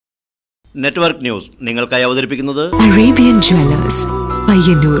Network news നിങ്ങൾക്കായി അവതരിപ്പിക്കുന്നത് Arabian Jewellers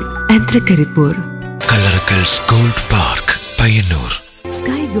Payyanur ആന്ത്രക്കരിപ്പൂർ Kallarakkal's gold park Payyanur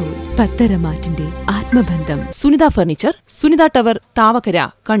sky gold പത്തരമാറ്റിന്റെ ആത്മബന്ധം സുനിത ഫർണിച്ചർ സുനിത ടവർ താവക്കര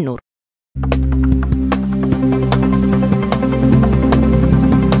കണ്ണൂർ.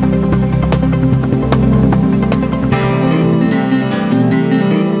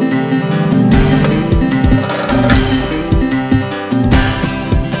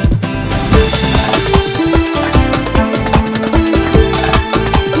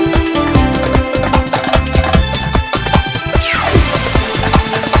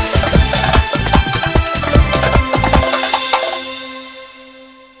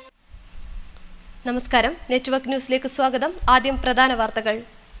 നമസ്കാരം, നെറ്റ്വർക്ക് ന്യൂസിലേക്ക് സ്വാഗതം. ആദ്യം പ്രധാന വാർത്തകൾ.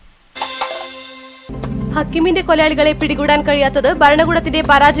 ഹക്കീമിന്റെ കൊലയാളികളെ പിടികൂടാൻ കഴിയാത്തത് ഭരണകൂടത്തിന്റെ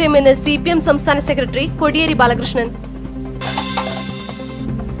പരാജയമെന്ന് CPM സംസ്ഥാന secretary Kodiyeri Balakrishnan.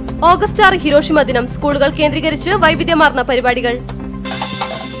 August 6 Hiroshima ദിനം. സ്കൂളുകൾ കേന്ദ്രീകരിച്ച് വൈവിധ്യമാർന്ന പരിപാടികൾ.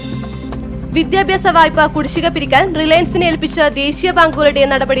 വിദ്യാഭ്യാസ വായ്പ കുടിശ്ശിക പിരിക്കാൻ റിലയൻസിനെ ഏൽപ്പിച്ച ദേശീയ ബാങ്കുകളുടെ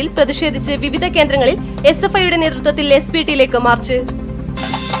നടപടിയിൽ പ്രതിഷേധിച്ച് വിവിധ കേന്ദ്രങ്ങളിൽ SFIയുടെ നേതൃത്വത്തിൽ SPTയിലേക്ക് മാർച്ച്.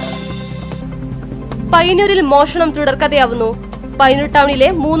 പയ്യന്നൂരിൽ മോഷണം തുടർക്കഥയാവുന്നു. പയ്യന്നൂർ ടൗണിലെ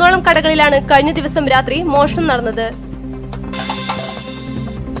 3ഓളം കടകളിലാണ് കഴിഞ്ഞ ദിവസം രാത്രി മോഷണം നടന്നത്.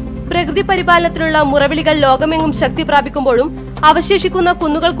 പ്രകൃതി പരിപാലനത്തിനുള്ള മുറവിളികൾ ലോകമെങ്ങും ശക്തി പ്രാപിക്കുമ്പോഴും അവശേഷിക്കുന്ന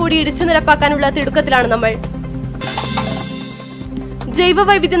കുന്നുകൾ കൂടി ഇടിച്ചു നിരപ്പാക്കാനുള്ള തിടുക്കത്തിലാണ് നമ്മൾ. ജൈവ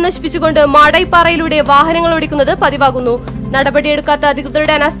വൈവിധ്യം നശിപ്പിച്ചുകൊണ്ട് മാടായിപ്പാറയിലൂടെ വാഹനങ്ങൾ ഓടിക്കുന്നത് പതിവാകുന്നു. നടപടിയെടുക്കാത്ത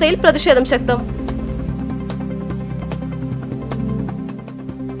അധികൃതരുടെ അനാസ്ഥയിൽ പ്രതിഷേധം ശക്തം.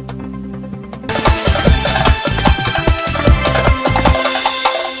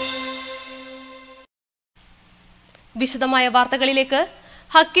 വിശദമായ വാർത്തകളിലേക്ക്.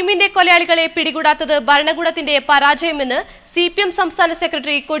 ഹക്കീമിന്റെ കൊലയാളികളെ പിടികൂടാത്തത് ഭരണകൂടത്തിന്റെ പരാജയമെന്ന് CPM സംസ്ഥാന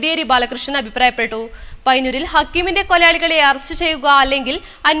സെക്രട്ടറി കോടിയേരി ബാലകൃഷ്ണൻ അഭിപ്രായപ്പെട്ടു. പയ്യന്നൂരിൽ ഹക്കീമിന്റെ കൊലയാളികളെ അറസ്റ്റ് ചെയ്യുക അല്ലെങ്കിൽ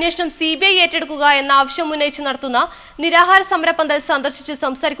അന്വേഷണം CBI ഏറ്റെടുക്കുക എന്ന ആവശ്യം ഉന്നയിച്ച് നടത്തുന്ന നിരാഹാര സമരപന്തൽ സന്ദർശിച്ച്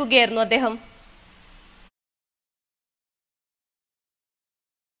സംസാരിക്കുകയായിരുന്നു അദ്ദേഹം.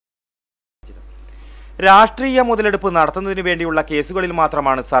 രാഷ്ട്രീയ മുതലെടുപ്പ് നടത്തുന്നതിനു വേണ്ടിയുള്ള കേസുകളിൽ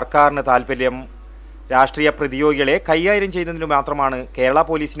മാത്രമാണ് സർക്കാരിന് താൽപര്യം. രാഷ്ട്രീയ പ്രതിയോഗികളെ കൈകാര്യം ചെയ്യുന്നതിനു മാത്രമാണ് കേരള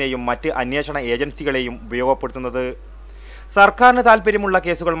പോലീസിനെയും മറ്റ് അന്വേഷണ ഏജൻസികളെയും ഉപയോഗപ്പെടുത്തുന്നത്. സർക്കാരിന് താൽപ്പര്യമുള്ള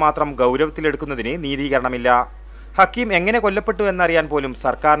കേസുകൾ മാത്രം ഗൗരവത്തിലെടുക്കുന്നതിന് നീതീകരണമില്ല. ഹക്കീം എങ്ങനെ കൊല്ലപ്പെട്ടു എന്നറിയാൻ പോലും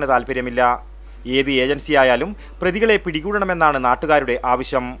സർക്കാരിന് താൽപ്പര്യമില്ല. ഏത് ഏജൻസിയായാലും പ്രതികളെ പിടികൂടണമെന്നാണ് നാട്ടുകാരുടെ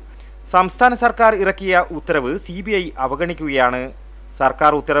ആവശ്യം. സംസ്ഥാന സർക്കാർ ഇറക്കിയ ഉത്തരവ് CBI അവഗണിക്കുകയാണ്.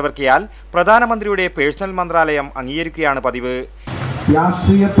 സർക്കാർ ഉത്തരവിറക്കിയാൽ പ്രധാനമന്ത്രിയുടെ പേഴ്സണൽ മന്ത്രാലയം അംഗീകരിക്കുകയാണ് പതിവ്.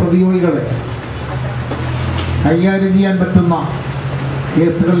 രാഷ്ട്രീയ പ്രതിയോഗികളെ കൈകാര്യം ചെയ്യാൻ പറ്റുന്ന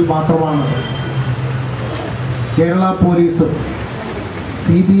കേസുകളിൽ മാത്രമാണ് കേരള പോലീസും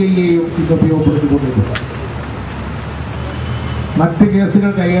CBIയെയും ഇത് ഉപയോഗപ്പെടുത്തിക്കൊണ്ടിരിക്കുന്നത്. മറ്റ്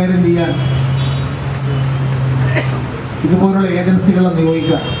കേസുകൾ കൈകാര്യം ചെയ്യാൻ ഇതുപോലുള്ള ഏജൻസികളെ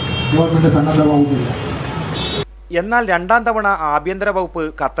നിയോഗിക്കാൻ ഗവൺമെന്റ് സന്നദ്ധമാവുന്നില്ല. എന്നാൽ രണ്ടാം തവണ ആഭ്യന്തര വകുപ്പ്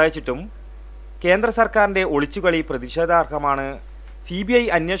കത്തയച്ചിട്ടും കേന്ദ്ര സർക്കാരിന്റെ ഒളിച്ചുകളി പ്രതിഷേധാർഹമാണ്. CBI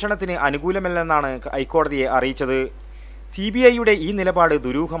അന്വേഷണത്തിന് അനുകൂലമല്ലെന്നാണ് ഹൈക്കോടതിയെ അറിയിച്ചത്. CBIയുടെ ഈ നിലപാട്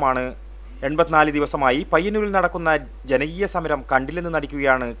ദുരൂഹമാണ്. 84 ദിവസമായി പയ്യന്നൂരിൽ നടക്കുന്ന ജനകീയ സമരം കണ്ടില്ലെന്ന്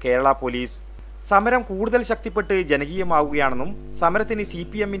നടിക്കുകയാണ് കേരള പോലീസ്. സമരം കൂടുതൽ ശക്തിപ്പെട്ട് ജനകീയമാവുകയാണെന്നും സമരത്തിന്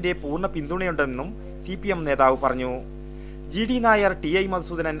CPMന്റെ പൂർണ്ണ പിന്തുണയുണ്ടെന്നും CPM നേതാവ് പറഞ്ഞു. GD Nair, TI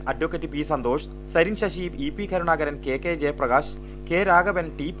Madhusoodanan, advocate P Santhosh, Sarin Sasi, EP Karunakaran, KK Jayaprakash, K Raghavan,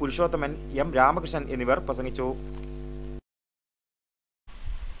 T Purushothaman, M Ramakrishnan എന്നിവർ പ്രസംഗിച്ചു.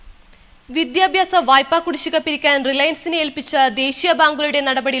 വിദ്യാഭ്യാസ വായ്പാ കുടിശ്ശിക പിരിക്കാൻ റിലയൻസിനെ ഏൽപ്പിച്ച ദേശീയ ബാങ്കുകളുടെ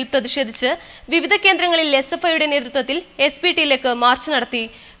നടപടിയിൽ പ്രതിഷേധിച്ച് വിവിധ കേന്ദ്രങ്ങളിൽ SFIയുടെ നേതൃത്വത്തിൽ SPTയിലേക്ക് മാർച്ച് നടത്തി.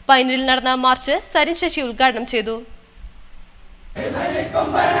 പയ്യന്നൂരിൽ നടന്ന മാർച്ച് സരിൻ ശശി ഉദ്ഘാടനം ചെയ്തു.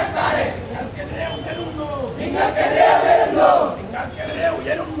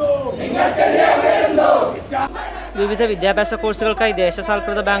 വിവിധ വിദ്യാഭ്യാസ കോഴ്സുകൾക്കായി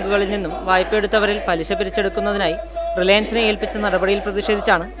ദേശസാൽകൃത ബാങ്കുകളിൽ നിന്നും വായ്പയെടുത്തവരിൽ പലിശ പിരിച്ചെടുക്കുന്നതിനായി റിലയൻസിനെ ഏൽപ്പിച്ച നടപടിയിൽ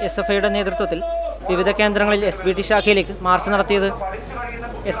പ്രതിഷേധിച്ചാണ് SFIയുടെ നേതൃത്വത്തിൽ വിവിധ കേന്ദ്രങ്ങളിൽ SBT ശാഖയിലേക്ക് മാർച്ച് നടത്തിയത്.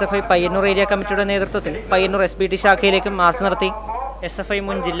 SFI പയ്യന്നൂർ ഏരിയ കമ്മിറ്റിയുടെ നേതൃത്വത്തിൽ പയ്യന്നൂർ SBT ശാഖയിലേക്ക് മാർച്ച് നടത്തി. SFI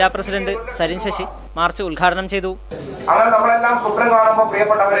മുൻ ജില്ലാ പ്രസിഡന്റ് സരിൻ ശശി മാർച്ച് ഉദ്ഘാടനം ചെയ്തു. അങ്ങനെ നമ്മളെല്ലാം സ്വപ്നം കാണുമ്പോൾ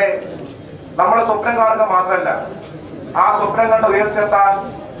പ്രിയപ്പെട്ടവരെ, നമ്മൾ സ്വപ്നം കാണുക മാത്രമല്ല, ആ സ്വപ്നം കണ്ട് ഉയർത്തിയെത്താൻ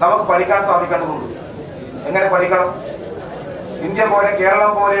നമുക്ക് പഠിക്കാൻ സാധിക്കേണ്ടതുണ്ട്. എങ്ങനെ പഠിക്കണം? ഇന്ത്യ പോലെ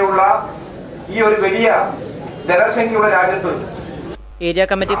കേരളം പോലെയുള്ള ഈ ഒരു വലിയ ജനസംഖ്യയുള്ള രാജ്യത്ത് area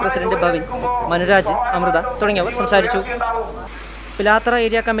committee president Bhavin, Manuraj, Amrita തുടങ്ങിയവർ സംസാരിച്ചു. പിലാത്തറ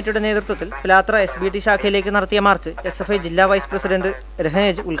ഏരിയ കമ്മിറ്റിയുടെ നേതൃത്വത്തിൽ പിലാത്തറ SBT ശാഖയിലേക്ക് നടത്തിയ മാർച്ച് SFI ജില്ലാ വൈസ് പ്രസിഡന്റ്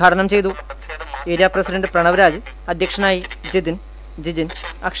രഹനേജ് ഉദ്ഘാടനം ചെയ്തു. ഏരിയ പ്രസിഡന്റ് പ്രണവ് രാജ്, അധ്യക്ഷനായി ജിതിൻ, ജിജിൻ,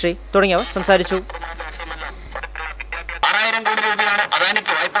 അക്ഷയ് തുടങ്ങിയവർ സംസാരിച്ചു.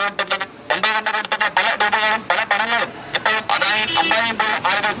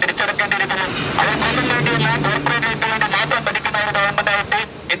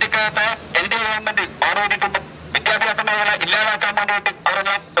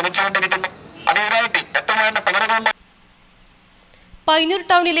 പയ്യന്നൂർ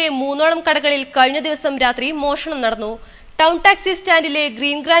ടൗണിലെ 3ഓളം കടകളിൽ കഴിഞ്ഞ ദിവസം രാത്രി മോഷണം നടന്നു. ടൗൺ ടാക്സി സ്റ്റാൻഡിലെ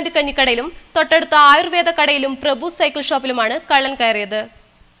ഗ്രീൻ ഗ്രാൻഡ് കഞ്ഞിക്കടയിലും തൊട്ടടുത്ത ആയുർവേദ കടയിലും പ്രഭു സൈക്കിൾ ഷോപ്പിലുമാണ് കള്ളൻ കയറിയത്.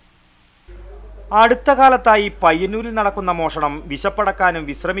 അടുത്ത കാലത്തായി പയ്യന്നൂരിൽ നടക്കുന്ന മോഷണം വിശപ്പടക്കാനും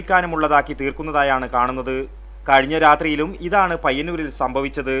വിശ്രമിക്കാനുമുള്ളതാക്കി തീർക്കുന്നതായാണ് കാണുന്നത്. കഴിഞ്ഞ രാത്രിയിലും ഇതാണ് പയ്യന്നൂരിൽ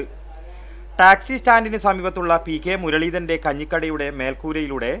സംഭവിച്ചത്. ടാക്സി സ്റ്റാൻഡിന് സമീപത്തുള്ള PK മുരളീധരന്റെ കഞ്ഞിക്കടയുടെ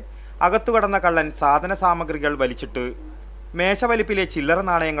മേൽക്കൂരയിലൂടെ അകത്തുകടന്ന കള്ളൻ സാധന സാമഗ്രികൾ വലിച്ചിട്ട് മേശവലിപ്പിലെ ചില്ലറ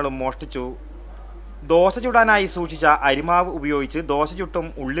നാണയങ്ങളും മോഷ്ടിച്ചു. ദോശ ചുടാനായി സൂക്ഷിച്ച അരിമാവ് ഉപയോഗിച്ച് ദോശ ചുട്ടും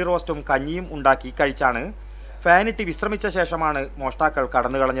ഉള്ളി റോസ്റ്റും കഞ്ഞിയും ഉണ്ടാക്കി കഴിച്ചാണ് ഫാനിട്ട് വിശ്രമിച്ച ശേഷമാണ് മോഷ്ടാക്കൾ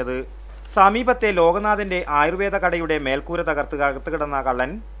കടന്നുകളഞ്ഞത്. സമീപത്തെ ലോകനാഥന്റെ ആയുർവേദ കടയുടെ മേൽക്കൂര തകർത്ത് അകത്തുകിടന്ന കള്ളൻ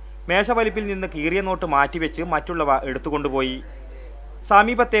മേശവലിപ്പിൽ നിന്ന് കീറിയ നോട്ട് മാറ്റിവെച്ച് മറ്റുള്ളവ എടുത്തുകൊണ്ടുപോയി.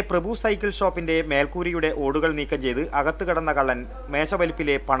 സമീപത്തെ പ്രഭു സൈക്കിൾ ഷോപ്പിന്റെ മേൽക്കൂരയുടെ ഓടുകൾ നീക്കം ചെയ്ത് അകത്തുകിടന്ന കള്ളൻ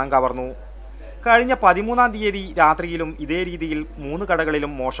മേശവലിപ്പിലെ പണം കവർന്നു. കഴിഞ്ഞ 13-ാം തീയതി രാത്രിയിലും ഇതേ രീതിയിൽ 3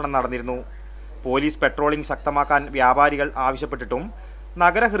 കടകളിലും മോഷണം നടന്നിരുന്നു. പോലീസ് പെട്രോളിംഗ് ശക്തമാക്കാൻ വ്യാപാരികൾ ആവശ്യപ്പെട്ടിട്ടും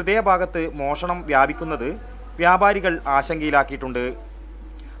നഗരഹൃദയഭാഗത്ത് മോഷണം വ്യാപിക്കുന്നത് വ്യാപാരികൾ ആശങ്കയിലാക്കിയിട്ടുണ്ട്.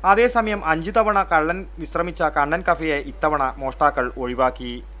 അതേസമയം 5 തവണ കള്ളൻ വിശ്രമിച്ച കണ്ണൻ കഫയെ ഇത്തവണ മോഷ്ടാക്കൾ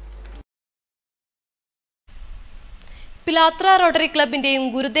ഒഴിവാക്കി. പിലാത്ര റോട്ടറി ക്ലബിന്റെയും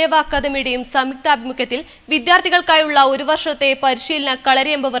ഗുരുദേവ അക്കാദമിയുടെയും സംയുക്താഭിമുഖ്യത്തിൽ വിദ്യാർത്ഥികൾക്കായുള്ള 1 വർഷത്തെ പരിശീലന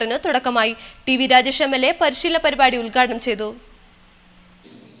കളരിയമ്പവറിന് തുടക്കമായി. TV രാജേഷ് MLA പരിശീലന പരിപാടി ഉദ്ഘാടനം ചെയ്തു.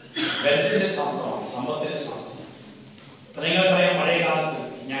 നിങ്ങൾക്കറിയാം, പഴയ കാലത്ത്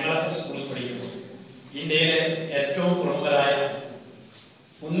ഞങ്ങളൊക്കെ സ്കൂളിൽ പഠിക്കുമ്പോൾ ഇന്ത്യയിലെ ഏറ്റവും പ്രമുഖരായ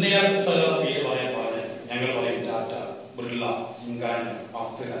മുൻനിര പുസ്തകങ്ങളുടെ പേര് പറഞ്ഞാൽ ഞങ്ങൾ പറയും ടാറ്റ, ബിർള, സിംഗാനി,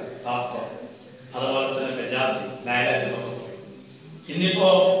 അഫ്തർ, താപ്പർ, അതുപോലെ തന്നെ ബജാജ്, ലൈലാൻഡ് എന്നൊക്കെ പറയും. ഇന്നിപ്പോ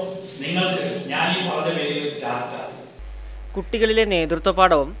നിങ്ങൾക്ക് ഞാൻ ഈ പറഞ്ഞ പേരിൽ ടാറ്റ. കുട്ടികളിലെ നേതൃത്വ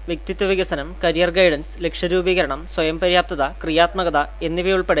പാഠവും വ്യക്തിത്വ വികസനം, കരിയർ ഗൈഡൻസ്, ലക്ഷ്യരൂപീകരണം, സ്വയം പര്യാപ്തത, ക്രിയാത്മകത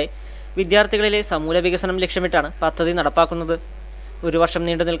എന്നിവയുൾപ്പെടെ വിദ്യാർത്ഥികളിലെ സമൂല വികസനം ലക്ഷ്യമിട്ടാണ് പദ്ധതി നടപ്പാക്കുന്നത്. 1 വർഷം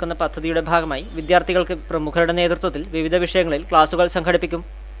നീണ്ടു നിൽക്കുന്ന പദ്ധതിയുടെ ഭാഗമായി വിദ്യാർത്ഥികൾക്ക് പ്രമുഖരുടെ നേതൃത്വത്തിൽ വിവിധ വിഷയങ്ങളിൽ ക്ലാസുകൾ സംഘടിപ്പിക്കും.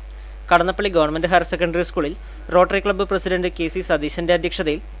 കടന്നപ്പള്ളി ഗവൺമെന്റ് ഹയർ സെക്കൻഡറി സ്കൂളിൽ റോട്ടറി ക്ലബ്ബ് പ്രസിഡന്റ് KC സതീശന്റെ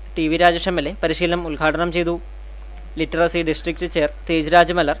അധ്യക്ഷതയിൽ TV രാജേഷ് MLA പരിശീലനം ഉദ്ഘാടനം ചെയ്തു. ലിറ്ററസി ഡിസ്ട്രിക്ട് ചെയർ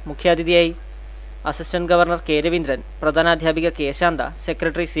തേജ്രാജ് മലർ മുഖ്യാതിഥിയായി. Assistant governor K Raveendran, പ്രധാനാധ്യാപിക K Shantha,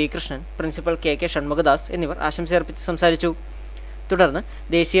 secretary C Krishnan, principal KK Shanmughadas എന്നിവർ ആശംസയർപ്പിച്ച് സംസാരിച്ചു. തുടർന്ന്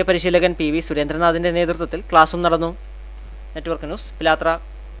ദേശീയ പരിശീലകൻ PV സുരേന്ദ്രനാഥിന്റെ നേതൃത്വത്തിൽ ക്ലാസും നടന്നു. നെറ്റ്വർക്ക് ന്യൂസ്, പിലാത്ര.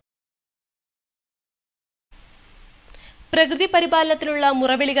 പ്രകൃതി പരിപാലനത്തിനുള്ള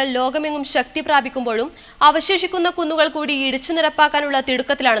മുറവിളികൾ ലോകമെങ്ങും ശക്തി പ്രാപിക്കുമ്പോഴും അവശേഷിക്കുന്ന കുന്നുകൾ കൂടി ഇടിച്ചു നിരപ്പാക്കാനുള്ള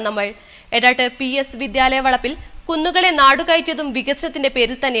തിടുക്കത്തിലാണ് നമ്മൾ. എടാട്ട് PS വിദ്യാലയ വളപ്പിൽ കുന്നുകളെ നാടുകയറ്റിയതും വികസനത്തിന്റെ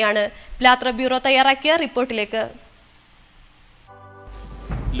പേരിൽ തന്നെയാണ്. പിലാത്ര ബ്യൂറോ തയ്യാറാക്കിയ റിപ്പോർട്ടിലേക്ക്.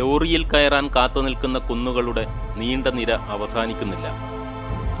 ലോറിയിൽ കയറാൻ കാത്തുനിൽക്കുന്ന കുന്നുകളുടെ നീണ്ട നിര അവസാനിക്കുന്നില്ല.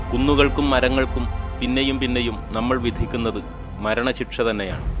 കുന്നുകൾക്കും മരങ്ങൾക്കും പിന്നെയും പിന്നെയും നമ്മൾ വിധിക്കുന്നത് മരണശിക്ഷ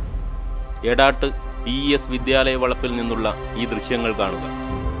തന്നെയാണ്. എടാട്ട് PES വിദ്യാലയ വളപ്പിൽ നിന്നുള്ള ഈ ദൃശ്യങ്ങൾ കാണുക.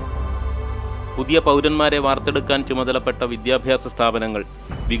 പുതിയ പൗരന്മാരെ വാർത്തെടുക്കാൻ ചുമതലപ്പെട്ട വിദ്യാഭ്യാസ സ്ഥാപനങ്ങൾ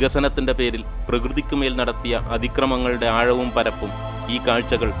വികസനത്തിന്റെ പേരിൽ പ്രകൃതിക്കുമേൽ നടത്തിയ അതിക്രമങ്ങളുടെ ആഴവും പരപ്പും ഈ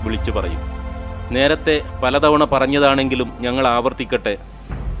കാഴ്ചകൾ വിളിച്ചു പറയും. നേരത്തെ പലതവണ പറഞ്ഞതാണെങ്കിലും ഞങ്ങൾ ആവർത്തിക്കട്ടെ,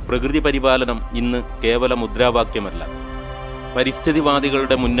 പ്രകൃതി പരിപാലനം ഇന്ന് കേവല മുദ്രാവാക്യമല്ല.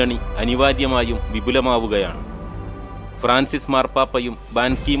 പരിസ്ഥിതിവാദികളുടെ മുന്നണി അനിവാര്യമായും വിപുലമാവുകയാണ്. ഫ്രാൻസിസ് മാർപ്പാപ്പയും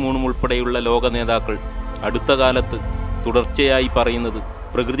ബാൻ കി മൂണും ഉൾപ്പെടെയുള്ള ലോക നേതാക്കൾ അടുത്ത കാലത്ത് തുടർച്ചയായി പറയുന്നത്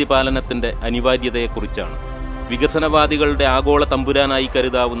പ്രകൃതി പാലനത്തിൻ്റെ അനിവാര്യതയെക്കുറിച്ചാണ്. വികസനവാദികളുടെ ആഗോള തമ്പുരാനായി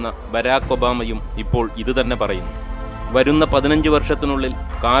കരുതാവുന്ന ബരാക് ഒബാമയും ഇപ്പോൾ ഇതുതന്നെ പറയുന്നു. വരുന്ന 15 വർഷത്തിനുള്ളിൽ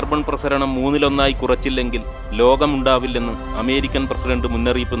കാർബൺ പ്രസരണം 1/3 കുറച്ചില്ലെങ്കിൽ ലോകമുണ്ടാവില്ലെന്ന് അമേരിക്കൻ പ്രസിഡന്റ്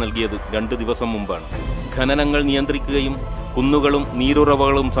മുന്നറിയിപ്പ് നൽകിയത് 2 ദിവസം മുമ്പാണ്. ഖനനങ്ങൾ നിയന്ത്രിക്കുകയും കുന്നുകളും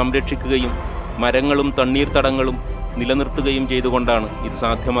നീരുറവകളും സംരക്ഷിക്കുകയും മരങ്ങളും തണ്ണീർത്തടങ്ങളും നിലനിർത്തുകയും ചെയ്തുകൊണ്ടാണ് ഇത്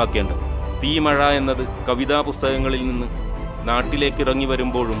സാധ്യമാക്കേണ്ടത്. തീമഴ എന്നത് കവിതാ പുസ്തകങ്ങളിൽ നിന്ന് നാട്ടിലേക്ക് ഇറങ്ങി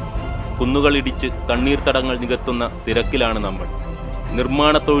വരുമ്പോഴും കുന്നുകളിടിച്ച് തണ്ണീർത്തടങ്ങൾ നികത്തുന്ന തിരക്കിലാണ് നമ്മൾ.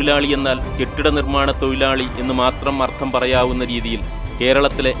 നിർമ്മാണ തൊഴിലാളി എന്നാൽ കെട്ടിട നിർമ്മാണ തൊഴിലാളി എന്ന് മാത്രം അർത്ഥം പറയാവുന്ന രീതിയിൽ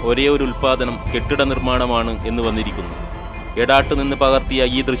കേരളത്തിലെ ഒരേ ഒരു ഉൽപ്പാദനം കെട്ടിട നിർമ്മാണമാണ് എന്ന് വന്നിരിക്കുന്നു. എടാട്ട് നിന്ന് പകർത്തിയ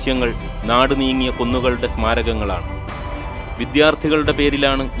ഈ ദൃശ്യങ്ങൾ നാട് നീങ്ങിയ കുന്നുകളുടെ സ്മാരകങ്ങളാണ്. വിദ്യാർത്ഥികളുടെ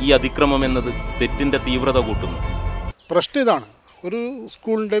പേരിലാണ് ഈ അതിക്രമം എന്നത് തെറ്റിൻ്റെ തീവ്രത കൂട്ടുന്നു. പ്രശ്നം ഇതാണ്, ഒരു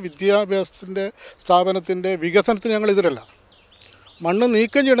സ്കൂളിൻ്റെ വിദ്യാഭ്യാസത്തിൻ്റെ സ്ഥാപനത്തിൻ്റെ വികസനത്തിന് ഞങ്ങൾ എതിരല്ല. മണ്ണ്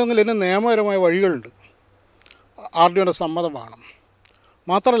നീക്കം ചെയ്യണമെങ്കിൽ ഇതിന് നിയമപരമായ വഴികളുണ്ട്. RDOയുടെ സമ്മതം വേണം.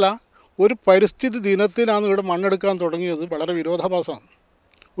 മാത്രമല്ല, ഒരു പരിസ്ഥിതി ദിനത്തിനാണ് ഇവിടെ മണ്ണെടുക്കാൻ തുടങ്ങിയത്. വളരെ വിരോധാഭാസമാണ്.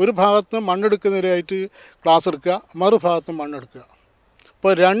 ഒരു ഭാഗത്ത് നിന്ന് മണ്ണെടുക്കുന്നതിനായിട്ട് ക്ലാസ് എടുക്കുക, മറുഭാഗത്ത് മണ്ണെടുക്കുക.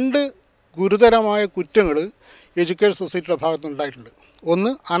 ഇപ്പോൾ 2 ഗുരുതരമായ കുറ്റങ്ങൾ എഡ്യൂക്കേഷൻ സൊസൈറ്റിയുടെ ഭാഗത്ത് ഉണ്ടായിട്ടുണ്ട്.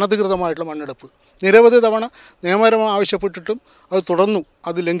 ഒന്ന്, അനധികൃതമായിട്ടുള്ള മണ്ണെടുപ്പ്. നിരവധി തവണ നിയമപരമായി ആവശ്യപ്പെട്ടിട്ടും അത് തുടർന്നു,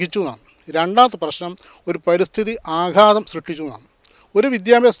 അത് ലംഘിച്ചു എന്നാണ്. രണ്ടാമത്തെ പ്രശ്നം, ഒരു പരിസ്ഥിതി ആഘാതം സൃഷ്ടിച്ചു എന്നാണ്. ഒരു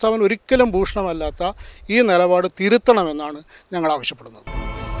വിദ്യാഭ്യാസ സ്ഥാപനം ഒരിക്കലും ഭൂഷണമല്ലാത്ത ഈ നിലപാട് തിരുത്തണമെന്നാണ് ഞങ്ങൾ ആവശ്യപ്പെടുന്നത്.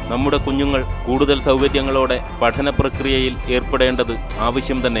 നമ്മുടെ കുഞ്ഞുങ്ങൾ കൂടുതൽ സൗകര്യങ്ങളോടെ പഠന പ്രക്രിയയിൽ ഏർപ്പെടേണ്ടത്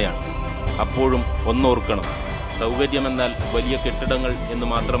ആവശ്യം തന്നെയാണ്. അപ്പോഴും ഒന്നോർക്കണം, സൗകര്യമെന്നാൽ വലിയ കെട്ടിടങ്ങൾ എന്ന്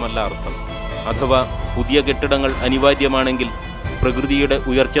മാത്രമല്ല അർത്ഥം. അഥവാ പുതിയ കെട്ടിടങ്ങൾ അനിവാര്യമാണെങ്കിൽ പ്രകൃതിയുടെ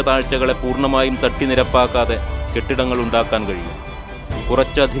ഉയർച്ച താഴ്ചകളെ പൂർണ്ണമായും തട്ടിനിരപ്പാക്കാതെ കെട്ടിടങ്ങൾ ഉണ്ടാക്കാൻ കഴിയും.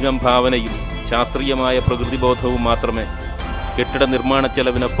 കുറച്ചധികം ഭാവനയും ശാസ്ത്രീയമായ പ്രകൃതിബോധവും മാത്രമേ കെട്ടിട നിർമ്മാണ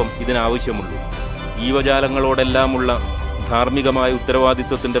ചെലവിനൊപ്പം ഇതിനാവശ്യമുള്ളൂ. ജീവജാലങ്ങളോടെല്ലാമുള്ള ധാർമ്മികമായ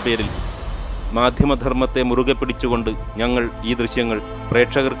ഉത്തരവാദിത്വത്തിൻ്റെ പേരിൽ മാധ്യമധർമ്മത്തെ മുറുകെ പിടിച്ചുകൊണ്ട് ഞങ്ങൾ ഈ ദൃശ്യങ്ങൾ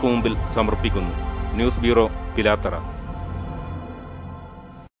പ്രേക്ഷകർക്ക് മുമ്പിൽ സമർപ്പിക്കുന്നു. News bureau, Pilathara.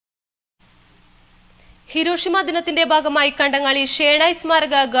 ഹിരോഷിമ ദിനത്തിന്റെ ഭാഗമായി കണ്ടങ്ങാളി ഷേണായി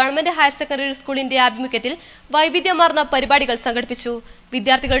സ്മാരക ഗവൺമെന്റ് ഹയർ സെക്കൻഡറി സ്കൂളിന്റെ ആഭിമുഖ്യത്തിൽ വൈവിധ്യമാർന്ന പരിപാടികൾ സംഘടിപ്പിച്ചു.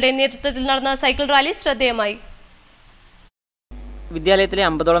 വിദ്യാർത്ഥികളുടെ നേതൃത്വത്തിൽ നടന്ന സൈക്കിൾ റാലി ശ്രദ്ധേയമായി. വിദ്യാലയത്തിലെ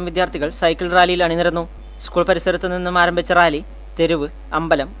 50ഓളം വിദ്യാർത്ഥികൾ സൈക്കിൾ റാലിയിൽ അണിനിരന്നു. സ്കൂൾ പരിസരത്ത് നിന്നും ആരംഭിച്ച റാലി തെരുവ്,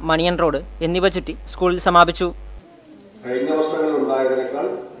 അമ്പലം, മണിയൻ റോഡ് എന്നിവ ചുറ്റി സ്കൂളിൽ സമാപിച്ചു. കഴിഞ്ഞ വർഷങ്ങളിൽ ഉണ്ടായതിനേക്കാൾ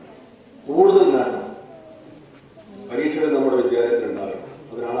കൂടുതൽ നേരം പരീക്ഷകൾ നമ്മുടെ വിദ്യാലയത്തിൽ ഉണ്ടാകും.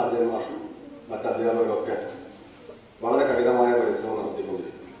 അതിനാണ് അജയൻ മാഷും മറ്റ് അധ്യാപകരൊക്കെ വളരെ കഠിനമായ പരിശ്രമം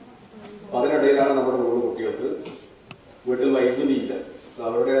നടത്തിക്കൊണ്ടിരിക്കുന്നത്. അപ്പം അതിനിടയിലാണ് നമ്മുടെ 3 കുട്ടികൾക്ക് വീട്ടിൽ വൈദ്യുതി ഇല്ല.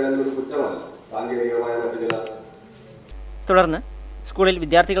 അവരുടെ ഏതെങ്കിലും ഒരു കുറ്റമല്ല, സാങ്കേതികമായ മറ്റു ചില. തുടർന്ന് സ്കൂളിൽ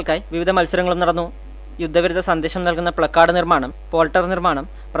വിദ്യാർത്ഥികൾക്കായി വിവിധ മത്സരങ്ങളും നടന്നു. യുദ്ധവിരുദ്ധ സന്ദേശം നൽകുന്ന പ്ലക്കാർഡ് നിർമ്മാണം, പോൾട്ടർ നിർമ്മാണം,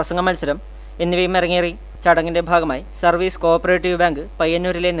 പ്രസംഗ മത്സരം എന്നിവയും അരങ്ങേറി. ചടങ്ങിന്റെ ഭാഗമായി സർവീസ് കോഓപ്പറേറ്റീവ് ബാങ്ക്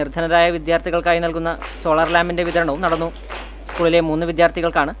പയ്യന്നൂരിലെ നിർധനരായ വിദ്യാർത്ഥികൾക്കായി നൽകുന്ന സോളാർ ലാമ്പിന്റെ വിതരണവും നടന്നു. സ്കൂളിലെ 3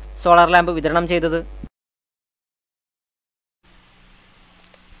 വിദ്യാർത്ഥികൾക്കാണ് സോളാർ ലാമ്പ് വിതരണം ചെയ്തത്.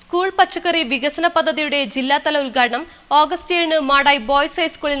 സ്കൂൾ പച്ചക്കറി വികസന പദ്ധതിയുടെ ജില്ലാതല ഉദ്ഘാടനം ഓഗസ്റ്റ് 7 മാടായി ബോയ്സ്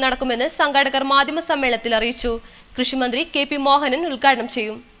ഹൈസ്കൂളിൽ നടക്കുമെന്ന് സംഘാടകർ മാധ്യമ സമ്മേളനത്തിൽ അറിയിച്ചു. കൃഷിമന്ത്രി KP മോഹനൻ ഉദ്ഘാടനം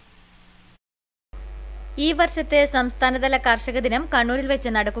ചെയ്യും. ഈ വർഷത്തെ സംസ്ഥാനതല കർഷക ദിനം കണ്ണൂരിൽ വെച്ച്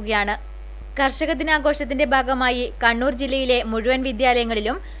നടക്കുകയാണ്. കർഷക ദിനാഘോഷത്തിന്റെ ഭാഗമായി കണ്ണൂർ ജില്ലയിലെ മുഴുവൻ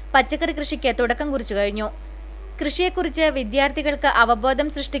വിദ്യാലയങ്ങളിലും പച്ചക്കറി കൃഷിക്ക് തുടക്കം കുറിച്ചു കഴിഞ്ഞു. കൃഷിയെക്കുറിച്ച് വിദ്യാർത്ഥികൾക്ക് അവബോധം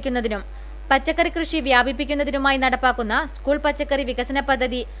സൃഷ്ടിക്കുന്നതിനും പച്ചക്കറി കൃഷി വ്യാപിപ്പിക്കുന്നതിനുമായി നടപ്പാക്കുന്ന സ്കൂൾ പച്ചക്കറി വികസന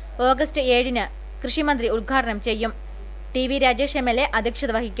പദ്ധതി ഓഗസ്റ്റ് 7 കൃഷിമന്ത്രി ഉദ്ഘാടനം ചെയ്യും. TV രാജേഷ് MLA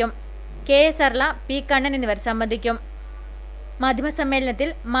അധ്യക്ഷത വഹിക്കും. KA സർല, P കണ്ണൻ എന്നിവർ സംബന്ധിക്കും. മാധ്യമസമ്മേളനത്തിൽ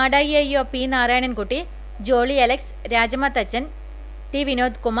Madayi AEO P Narayanankutty, Jolly Alex, Rajamma തച്ചൻ, T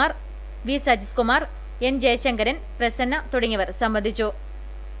Vinod Kumar, V Sajith Kumar, N Jayasankaran, Prasanna തുടങ്ങിയവർ സംബന്ധിച്ചു.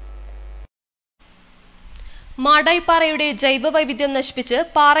 മാടായി പാറയുടെ ജൈവവൈവിധ്യം നശിപ്പിച്ച്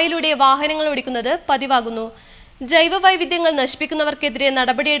പാറയിലൂടെ വാഹനങ്ങൾ ഓടിക്കുന്നത് പതിവാകുന്നു. ജൈവവൈവിധ്യങ്ങൾ നശിപ്പിക്കുന്നവർക്കെതിരെ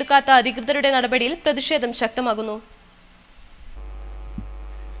നടപടിയെടുക്കാത്ത അധികൃതരുടെ നടപടിയിൽ പ്രതിഷേധം ശക്തമാകുന്നു.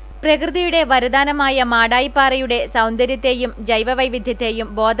 പ്രകൃതിയുടെ വരദാനമായ മാടായിപ്പാറയുടെ സൗന്ദര്യത്തെയും ജൈവവൈവിധ്യത്തെയും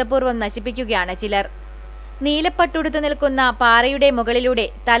ബോധപൂർവം നശിപ്പിക്കുകയാണ് ചിലർ. നീലപ്പട്ടുടുത്തു നിൽക്കുന്ന പാറയുടെ മുകളിലൂടെ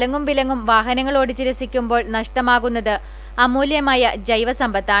തലങ്ങും വിലങ്ങും വാഹനങ്ങൾ ഓടിച്ച് രസിക്കുമ്പോൾ നഷ്ടമാകുന്നത് അമൂല്യമായ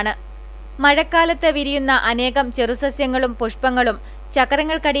ജൈവസമ്പത്താണ്. മഴക്കാലത്ത് വിരിയുന്ന അനേകം ചെറുസസ്യങ്ങളും പുഷ്പങ്ങളും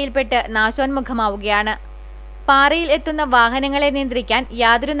ചക്രങ്ങൾക്കടിയിൽപ്പെട്ട് നാശോന്മുഖമാവുകയാണ്. പാറയിൽ എത്തുന്ന വാഹനങ്ങളെ നിയന്ത്രിക്കാൻ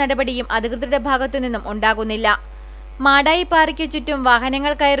യാതൊരു നടപടിയും അധികൃതരുടെ ഭാഗത്തുനിന്നും ഉണ്ടാകുന്നില്ല. മാടായി പാറയ്ക്ക് ചുറ്റും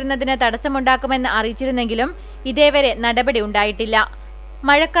വാഹനങ്ങൾ കയറുന്നതിന് തടസ്സമുണ്ടാക്കുമെന്ന് അറിയിച്ചിരുന്നെങ്കിലും ഇതേവരെ നടപടി ഉണ്ടായിട്ടില്ല.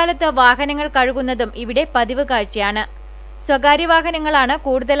 മഴക്കാലത്ത് വാഹനങ്ങൾ കഴുകുന്നതും ഇവിടെ പതിവ് കാഴ്ചയാണ്. സ്വകാര്യ വാഹനങ്ങളാണ്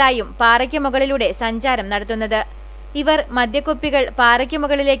കൂടുതലായും പാറയ്ക്ക് മുകളിലൂടെ സഞ്ചാരം നടത്തുന്നത്. ഇവർ മദ്യക്കുപ്പികൾ പാറയ്ക്ക്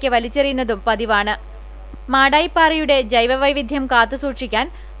മുകളിലേക്ക് വലിച്ചെറിയുന്നതും പതിവാണ്. മാടായിപ്പാറയുടെ ജൈവവൈവിധ്യം കാത്തുസൂക്ഷിക്കാൻ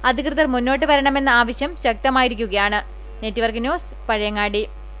അധികൃതർ മുന്നോട്ട് വരണമെന്ന ആവശ്യം ശക്തമായിരിക്കുകയാണ്. Network news, Pazhayangadi.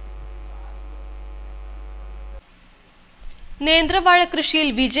 നേന്ത്രവാഴ കൃഷിയിൽ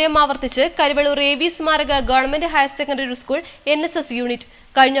വിജയം ആവർത്തിച്ച് കരിവെള്ളൂർ AV സ്മാരക government higher secondary school NSS unit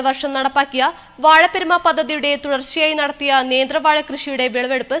കഴിഞ്ഞ വർഷം നടപ്പാക്കിയ വാഴപ്പെരുമ പദ്ധതിയുടെ തുടർച്ചയായി നടത്തിയ നേന്ത്രവാഴ കൃഷിയുടെ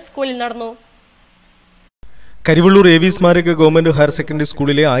വിളവെടുപ്പ് സ്കൂളിൽ നടന്നു. കരിവള്ളൂർ എ വി സ്മാരക ഗവൺമെന്റ് ഹയർ സെക്കൻഡറി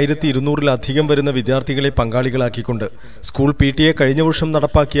സ്കൂളിലെ 1200-ലധികം വരുന്ന വിദ്യാർത്ഥികളെ പങ്കാളികളാക്കിക്കൊണ്ട് സ്കൂൾ PTA കഴിഞ്ഞ വർഷം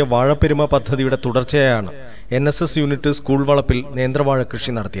നടപ്പാക്കിയ വാഴപ്പെരുമ പദ്ധതിയുടെ തുടർച്ചയായാണ് NSS യൂണിറ്റ് സ്കൂൾ വളപ്പിൽ നേന്ത്രവാഴ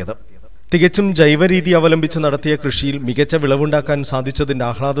കൃഷി നടത്തിയത്. തികച്ചും ജൈവരീതി അവലംബിച്ച് നടത്തിയ കൃഷിയിൽ മികച്ച വിളവുണ്ടാക്കാൻ സാധിച്ചതിന്റെ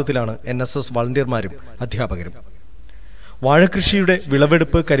ആഹ്ലാദത്തിലാണ് NSS വളണ്ടിയർമാരും അധ്യാപകരും. വാഴകൃഷിയുടെ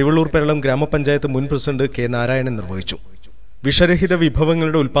വിളവെടുപ്പ് കരിവള്ളൂർ പെരളം ഗ്രാമപഞ്ചായത്ത് മുൻ പ്രസിഡന്റ് K. നാരായണൻ നിർവഹിച്ചു. വിഷരഹിത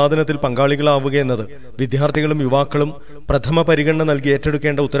വിഭവങ്ങളുടെ ഉൽപ്പാദനത്തിൽ പങ്കാളികളാവുകയെന്നത് വിദ്യാർത്ഥികളും യുവാക്കളും പ്രഥമ പരിഗണന നൽകി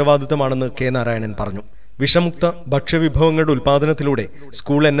ഏറ്റെടുക്കേണ്ട ഉത്തരവാദിത്തമാണെന്ന് K. നാരായണൻ പറഞ്ഞു. വിഷമുക്ത ഭക്ഷ്യവിഭവങ്ങളുടെ ഉൽപ്പാദനത്തിലൂടെ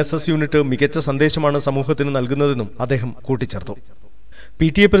സ്കൂൾ NSS യൂണിറ്റ് മികച്ച സന്ദേശമാണ് സമൂഹത്തിന് നൽകുന്നതെന്നും അദ്ദേഹം കൂട്ടിച്ചേർത്തു.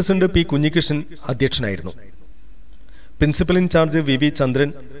 PTA president P. കുഞ്ഞികൃഷ്ണൻ അധ്യക്ഷനായിരുന്നു. പ്രിൻസിപ്പൽ ഇൻചാർജ് VV ചന്ദ്രൻ,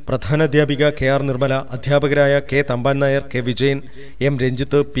 പ്രധാനാധ്യാപിക KR നിർമ്മല, അധ്യാപകരായ K. Thampan Nair, K. Vijayan, M.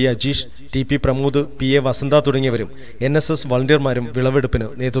 Ranjith, P. Ajeesh, TP Pramod, PA വസന്ത തുടങ്ങിയവരും NSS വളണ്ടിയർമാരും വിളവെടുപ്പിന്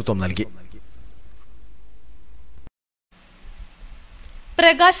നേതൃത്വം നൽകി.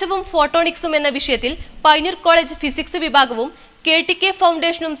 പ്രകാശവും ഫോട്ടോണിക്സും എന്ന വിഷയത്തിൽ പയ്യന്നൂർ കോളേജ് ഫിസിക്സ് വിഭാഗവും KTK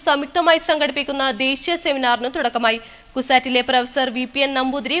ഫൗണ്ടേഷനും സംയുക്തമായി സംഘടിപ്പിക്കുന്ന ദേശീയ സെമിനാറിന് തുടക്കമായി. കുസാറ്റിലെ പ്രൊഫസർ VPN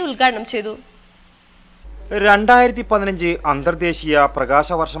നമ്പൂതിരി ഉദ്ഘാടനം ചെയ്തു. 2015 അന്തർദേശീയ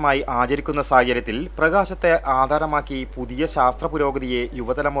പ്രകാശവർഷമായി ആചരിക്കുന്ന സാഹചര്യത്തിൽ പ്രകാശത്തെ ആധാരമാക്കി പുതിയ ശാസ്ത്ര പുരോഗതിയെ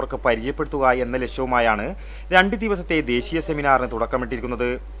യുവതലമുറക്ക് പരിചയപ്പെടുത്തുക എന്ന ലക്ഷ്യവുമായാണ് 2 ദിവസത്തെ ദേശീയ സെമിനാറിന് തുടക്കമിട്ടിരിക്കുന്നത്.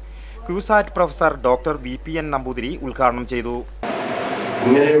 CUSAT professor doctor VPN Namboothiri ഉദ്ഘാടനം ചെയ്തു.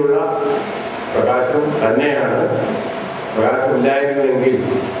 ഇങ്ങനെയുള്ള പ്രകാശം തന്നെയാണ്, പ്രകാശമില്ലായിരുന്നുവെങ്കിൽ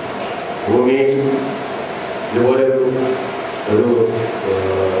ഭൂമിയിൽ ഇതുപോലെ ഒരു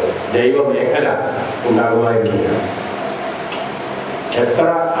ജൈവ മേഖല ഉണ്ടാകുമായിരുന്നില്ല. എത്ര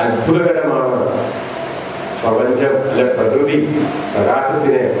അത്ഭുതകരമാണ് പ്രപഞ്ചം അല്ലെ പ്രകൃതി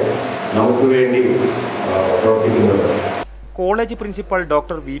പ്രകാശത്തിന് നമുക്ക് വേണ്ടി പ്രവർത്തിക്കുന്നത്. College principal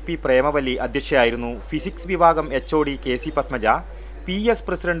doctor VP Premavalli അധ്യക്ഷയായിരുന്നു. Physics വിഭാഗം HOD KC Padmaja, PS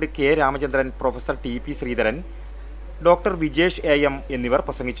president K. Ramachandran, professor TP Sreedharan, doctor Vijesh AM എന്നിവർ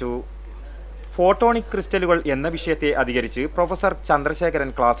പ്രസംഗിച്ചു. ഫോട്ടോണിക് ക്രിസ്റ്റലുകൾ എന്ന വിഷയത്തെ അധികരിച്ച് പ്രൊഫസർ ചന്ദ്രശേഖരൻ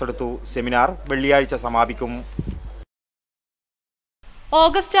ക്ലാസ് എടുത്തു. സെമിനാർ വെള്ളിയാഴ്ച സമാപിക്കും.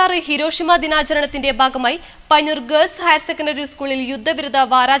 ഓഗസ്റ്റ് 6 ഹിരോഷിമ ദിനാചരണത്തിന്റെ ഭാഗമായി പയ്യന്നൂർ ഗേൾസ് ഹയർ സെക്കൻഡറി സ്കൂളിൽ യുദ്ധവിരുദ്ധ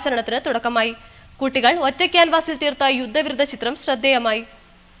വാരാചരണത്തിന് തുടക്കമായി. കുട്ടികൾ ഒറ്റ ക്യാൻവാസിൽ തീർത്ത യുദ്ധവിരുദ്ധ ചിത്രം ശ്രദ്ധേയമായി.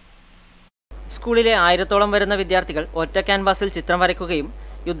 സ്കൂളിലെ 1000-ഓളം വരുന്ന വിദ്യാർത്ഥികൾ ഒറ്റ ക്യാൻവാസിൽ ചിത്രം വരയ്ക്കുകയും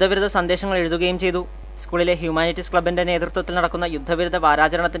യുദ്ധവിരുദ്ധ സന്ദേശങ്ങൾ എഴുതുകയും ചെയ്തു. സ്കൂളിലെ ഹ്യൂമാനിറ്റീസ് ക്ലബിന്റെ നേതൃത്വത്തിൽ നടക്കുന്ന യുദ്ധവിരുദ്ധ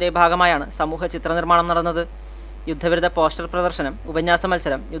വാരാചരണത്തിന്റെ ഭാഗമായാണ് സമൂഹ ചിത്രനിർമ്മാണം നടന്നത്. യുദ്ധവിരുദ്ധ പോസ്റ്റർ പ്രദർശനം, ഉപന്യാസ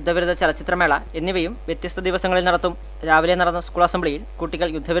മത്സരം, യുദ്ധവിരുദ്ധ ചലച്ചിത്രമേള എന്നിവയും വ്യത്യസ്ത ദിവസങ്ങളിൽ നടത്തും. രാവിലെ നടന്ന സ്കൂൾ അസംബ്ലിയിൽ കുട്ടികൾ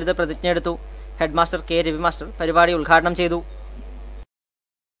യുദ്ധവിരുദ്ധ പ്രതിജ്ഞയെടുത്തു. Headmaster K. രവി മാസ്റ്റർ പരിപാടി ഉദ്ഘാടനം ചെയ്തു.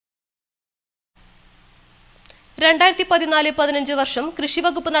 2014-15 വർഷം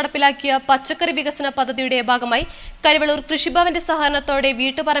കൃഷിവകുപ്പ് നടപ്പിലാക്കിയ പച്ചക്കറി വികസന പദ്ധതിയുടെ ഭാഗമായി കരിവള്ളൂർ കൃഷിഭവന്റെ സഹകരണത്തോടെ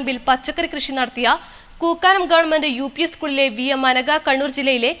വീട്ടുപറമ്പിൽ പച്ചക്കറി കൃഷി നടത്തിയ കൂക്കാനം ഗവൺമെന്റ് UP സ്കൂളിലെ VM അനഘ കണ്ണൂർ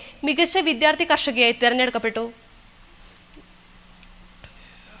ജില്ലയിലെ മികച്ച വിദ്യാർത്ഥി കർഷകയായി തെരഞ്ഞെടുക്കപ്പെട്ടു.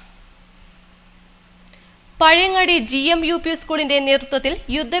 പഴയങ്ങാടി GM UP സ്കൂളിന്റെ നേതൃത്വത്തിൽ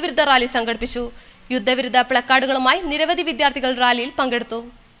യുദ്ധവിരുദ്ധ റാലി സംഘടിപ്പിച്ചു. യുദ്ധവിരുദ്ധ പ്ലക്കാർഡുകളുമായി നിരവധി വിദ്യാർത്ഥികൾ റാലിയിൽ പങ്കെടുത്തു.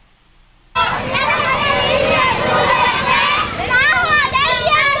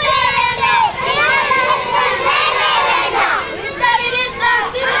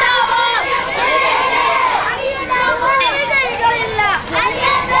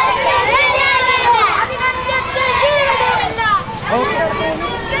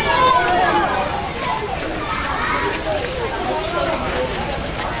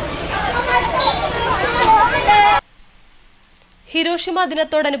 ഹിരോഷിമ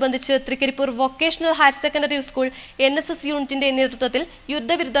ദിനത്തോടനുബന്ധിച്ച് Trikaripur vocational higher secondary school NSS യൂണിറ്റിന്റെ നേതൃത്വത്തിൽ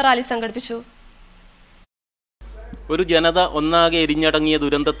യുദ്ധവിരുദ്ധ റാലി സംഘടിപ്പിച്ചു. ഒരു ജനത ഒന്നാകെ എരിഞ്ഞടങ്ങിയ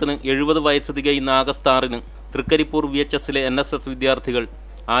ദുരന്തത്തിന് 70 വയസ്സ് തികയുന്ന ആഗസ്റ്റ് 6-ന് തൃക്കരിപ്പൂർ VHSലെ NSS വിദ്യാർത്ഥികൾ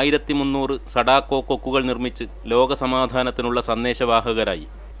 1300 സഡാക്കോ കൊക്കുകൾ നിർമ്മിച്ച് ലോകസമാധാനത്തിനുള്ള സന്ദേശവാഹകരായി.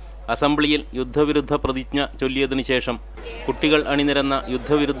 അസംബ്ലിയിൽ യുദ്ധവിരുദ്ധ പ്രതിജ്ഞ ചൊല്ലിയതിനു ശേഷം കുട്ടികൾ അണിനിരന്ന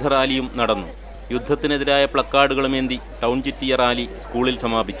യുദ്ധവിരുദ്ധ റാലിയും നടന്നു. യുദ്ധത്തിനെതിരായ പ്ലക്കാർഡുകളുമേന്തി ടൗൺ ചുറ്റിയ റാലി സ്കൂളിൽ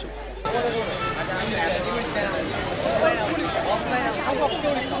സമാപിച്ചു.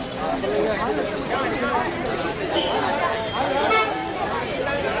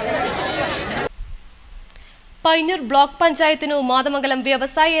 പയ്യന്നൂർ ബ്ലോക്ക് പഞ്ചായത്തിനു മാതമംഗലം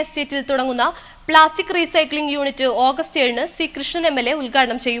വ്യവസായ എസ്റ്റേറ്റിൽ തുടങ്ങുന്ന plastic recycling unit August 7-ന് C. Krishnan MLA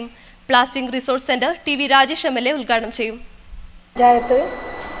ഉദ്ഘാടനം ചെയ്യും. Plastic resource centre TV Rajesh MLA ഉദ്ഘാടനം ചെയ്യും. പഞ്ചായത്ത്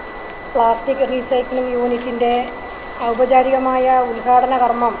പ്ലാസ്റ്റിക് റീസൈക്ലിംഗ് യൂണിറ്റിൻ്റെ ഔപചാരികമായ ഉദ്ഘാടന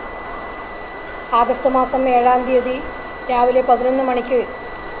കർമ്മം ആഗസ്റ്റ് മാസം 7-ാം തീയതി രാവിലെ 11 മണിക്ക്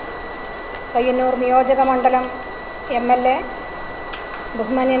പയ്യന്നൂർ നിയോജക മണ്ഡലം MLA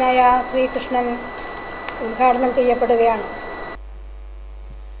ബഹുമാന്യനായ ശ്രീകൃഷ്ണൻ ഉദ്ഘാടനം ചെയ്യപ്പെടുകയാണ്.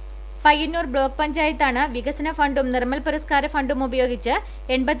 പയ്യന്നൂർ ബ്ലോക്ക് പഞ്ചായത്താണ് വികസന ഫണ്ടും നിർമ്മൽ പുരസ്കാര ഫണ്ടും ഉപയോഗിച്ച്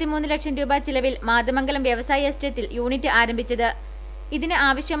 83 ലക്ഷം രൂപ ചിലവിൽ മാതമംഗലം വ്യവസായ എസ്റ്റേറ്റിൽ യൂണിറ്റ് ആരംഭിച്ചത്. ഇതിന്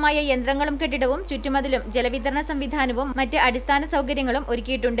ആവശ്യമായ യന്ത്രങ്ങളും കെട്ടിടവും ചുറ്റുമതിലും ജലവിതരണ സംവിധാനവും മറ്റ് അടിസ്ഥാന സൗകര്യങ്ങളും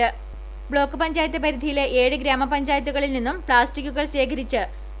ഒരുക്കിയിട്ടുണ്ട്. ബ്ലോക്ക് പഞ്ചായത്ത് പരിധിയിലെ 7 ഗ്രാമപഞ്ചായത്തുകളിൽ നിന്നും പ്ലാസ്റ്റിക്കുകൾ ശേഖരിച്ച്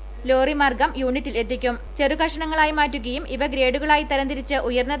ലോറി മാർഗം യൂണിറ്റിൽ എത്തിക്കും. ചെറുകഷണങ്ങളായി മാറ്റുകയും ഇവ ഗ്രേഡുകളായി തരംതിരിച്ച്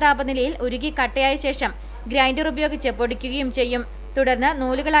ഉയർന്ന താപനിലയിൽ ഉരുകി കട്ടയായ ശേഷം ഗ്രൈൻഡർ ഉപയോഗിച്ച് പൊടിക്കുകയും ചെയ്യും. തുടർന്ന്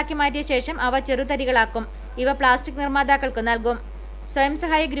നൂലുകളാക്കി മാറ്റിയ ശേഷം അവ ചെറുതരികളാക്കും. ഇവ പ്ലാസ്റ്റിക് നിർമ്മാതാക്കൾക്ക് നൽകും. സ്വയം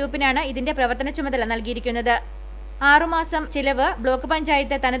സഹായ ഗ്രൂപ്പിനാണ് ഇതിന്റെ പ്രവർത്തന ചുമതല നൽകിയിരിക്കുന്നത്. 6 മാസം ചിലവ് ബ്ലോക്ക്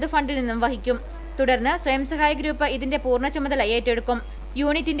പഞ്ചായത്ത് തനത് ഫണ്ടിൽ നിന്നും വഹിക്കും. തുടർന്ന് സ്വയം സഹായ ഗ്രൂപ്പ് ഇതിന്റെ പൂർണ്ണ ചുമതല ഏറ്റെടുക്കും.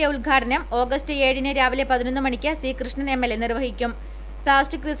 യൂണിറ്റിന്റെ ഉദ്ഘാടനം ഓഗസ്റ്റ് 7 രാവിലെ 11 മണിക്ക് സി കൃഷ്ണൻ MLA നിർവഹിക്കും.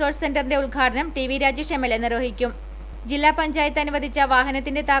 പ്ലാസ്റ്റിക് റിസോഴ്സ് സെന്ററിന്റെ ഉദ്ഘാടനം TV രാജേഷ് MLA നിർവഹിക്കും. ജില്ലാ പഞ്ചായത്ത് അനുവദിച്ച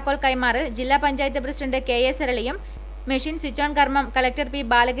വാഹനത്തിന്റെ താക്കോൽ കൈമാറൽ ജില്ലാ panchayat president KA സരളിയും machine switch on കർമ്മം കളക്ടർ P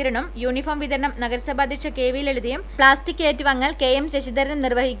ബാലകിരണും യൂണിഫോം വിതരണം നഗരസഭാധ്യക്ഷ KV ലളിതയും പ്ലാസ്റ്റിക് ഏറ്റുവാങ്ങൽ KM ശശിധരനും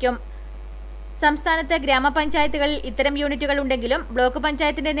നിർവഹിക്കും. സംസ്ഥാനത്ത് ഗ്രാമപഞ്ചായത്തുകളിൽ ഇത്തരം യൂണിറ്റുകൾ ഉണ്ടെങ്കിലും ബ്ലോക്ക്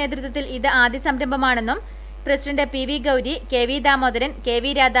പഞ്ചായത്തിന്റെ നേതൃത്വത്തിൽ ഇത് ആദ്യ സംരംഭമാണെന്നും president PV Gauri, KV Damodaran, KV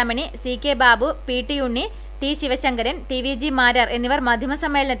Radhamani, CK Babu, PT ഉണ്ണി, T ശിവശങ്കരൻ, TVG മാരാർ എന്നിവർ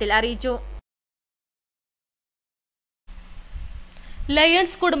മാധ്യമസമ്മേളനത്തിൽ അറിയിച്ചു.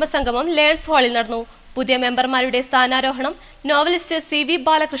 ലയൺസ് കുടുംബസംഗമം ലയൺസ് ഹാളിൽ നടന്നു. പുതിയ മെമ്പർമാരുടെ സ്ഥാനാരോഹണം നോവലിസ്റ്റ് CV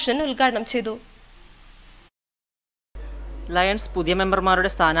ബാലകൃഷ്ണൻ ഉദ്ഘാടനം ചെയ്തു. ലയൺസ് പുതിയ മെമ്പർമാരുടെ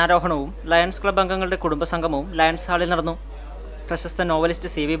സ്ഥാനാരോഹണവും ലയൺസ് ക്ലബ് അംഗങ്ങളുടെ കുടുംബസംഗമവും ലയൺസ് ഹാളിൽ നടന്നു. പ്രശസ്ത നോവലിസ്റ്റ്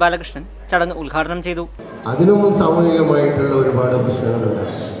CV ബാലകൃഷ്ണൻ ചടങ്ങ് ഉദ്ഘാടനം ചെയ്തു. അതിനും സാമൂഹികമായിട്ടുള്ള ഒരുപാട് പ്രശ്നങ്ങളുണ്ട്.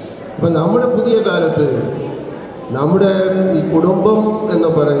 അപ്പം നമ്മുടെ പുതിയ കാലത്ത് നമ്മുടെ ഈ കുടുംബം എന്ന്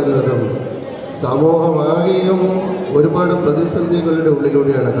പറയുന്നതും സമൂഹമാകെയും ഒരുപാട് പ്രതിസന്ധികളുടെ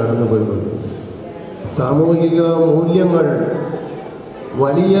ഉള്ളിലൂടെയാണ് കടന്നു പോയിക്കൊണ്ടത്. സാമൂഹിക മൂല്യങ്ങൾ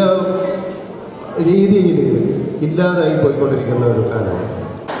വലിയ രീതിയിൽ ഇല്ലാതായി പോയിക്കൊണ്ടിരിക്കുന്ന ഒരു കാലമാണ്.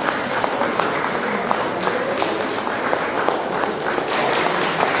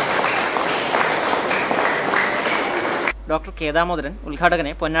 ഡോക്ടർ K ദാമോദരൻ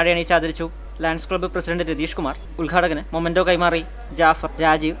ഉദ്ഘാടകനെ പൊന്നാടി അണിയിച്ച് ആദരിച്ചു. Lions club president Ratheesh Kumar ഉദ്ഘാടകന് memento കൈമാറി. ജാഫർ,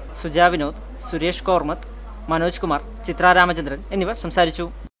 രാജീവ്, സുജാ വിനോദ്, സുരേഷ് കോർമത്ത്, മനോജ് കുമാർ, ചിത്ര രാമചന്ദ്രൻ എന്നിവർ സംസാരിച്ചു.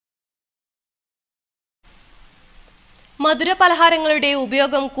 മധുര പലഹാരങ്ങളുടെ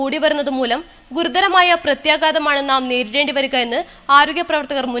ഉപയോഗം കൂടി വരുന്നത് മൂലം ഗുരുതരമായ പ്രത്യാഘാതമാണ് നാം നേരിടേണ്ടി വരിക എന്ന് ആരോഗ്യ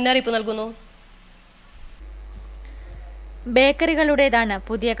പ്രവർത്തകർ മുന്നറിയിപ്പ് നൽകുന്നു. ബേക്കറികളുടേതാണ്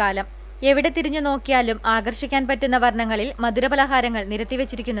പുതിയ കാലം. എവിടെ തിരിഞ്ഞു നോക്കിയാലും ആകർഷിക്കാൻ പറ്റുന്ന വർണ്ണങ്ങളിൽ മധുരപലഹാരങ്ങൾ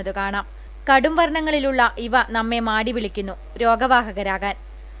നിരത്തിവെച്ചിരിക്കുന്നത് കാണാം. കടും വർണ്ണങ്ങളിലുള്ള ഇവ നമ്മെ മാടി വിളിക്കുന്നു രോഗവാഹകരാകാൻ.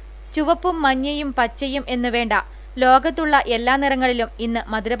 ചുവപ്പും മഞ്ഞയും പച്ചയും എന്നു വേണ്ട ലോകത്തുള്ള എല്ലാ നിറങ്ങളിലും ഇന്ന്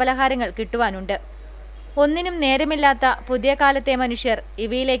മധുരപലഹാരങ്ങൾ കിട്ടുവാനുണ്ട്. ഒന്നിനും നേരമില്ലാത്ത പുതിയ കാലത്തെ മനുഷ്യർ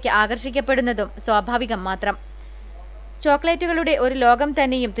ഇവയിലേക്ക് ആകർഷിക്കപ്പെടുന്നതും സ്വാഭാവികം മാത്രം. ചോക്ലേറ്റുകളുടെ ഒരു ലോകം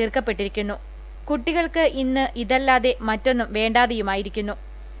തന്നെയും തീർക്കപ്പെട്ടിരിക്കുന്നു. കുട്ടികൾക്ക് ഇന്ന് ഇതല്ലാതെ മറ്റൊന്നും വേണ്ടാതെയുമായിരിക്കുന്നു.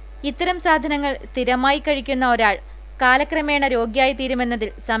 ഇത്തരം സാധനങ്ങൾ സ്ഥിരമായി കഴിക്കുന്ന ഒരാൾ കാലക്രമേണ രോഗിയായി തീരുമെന്നതിൽ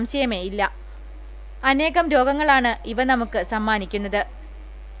സംശയമേ ഇല്ല. അനേകം രോഗങ്ങളാണ് ഇവ നമുക്ക് സമ്മാനിക്കുന്നത്.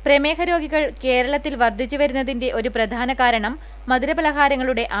 പ്രമേഹ രോഗികൾ കേരളത്തിൽ വർദ്ധിച്ചു വരുന്നതിന്റെ ഒരു പ്രധാന കാരണം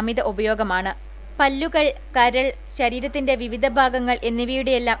മധുരപലഹാരങ്ങളുടെ അമിത ഉപയോഗമാണ്. പല്ലുകൾ, കരൾ, ശരീരത്തിന്റെ വിവിധ ഭാഗങ്ങൾ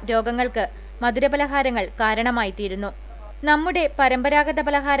എന്നിവയുടെയെല്ലാം രോഗങ്ങൾക്ക് മധുരപലഹാരങ്ങൾ കാരണമായി തീരുന്നു. നമ്മുടെ പരമ്പരാഗത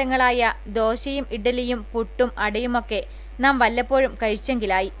പലഹാരങ്ങളായ ദോശയും ഇഡ്ഡലിയും പുട്ടും അടയുമൊക്കെ നാം വല്ലപ്പോഴും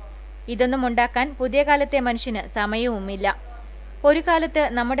കഴിച്ചെങ്കിലായി. ഇതൊന്നും ഉണ്ടാക്കാൻ പുതിയ കാലത്തെ മനുഷ്യന് സമയവുമില്ല. ഒരു കാലത്ത്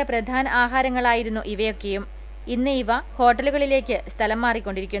നമ്മുടെ പ്രധാന ആഹാരങ്ങളായിരുന്നു ഇവയൊക്കെയും. ഇന്ന് ഇവ ഹോട്ടലുകളിലേക്ക് സ്ഥലം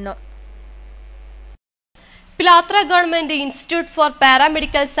മാറിക്കൊണ്ടിരിക്കുന്നു. പിലാത്ര government institute four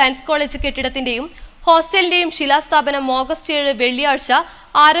paramedical science college കെട്ടിടത്തിന്റെയും ഹോസ്റ്റലിന്റെയും ശിലാസ്ഥാപനം ഓഗസ്റ്റ് 7 വെള്ളിയാഴ്ച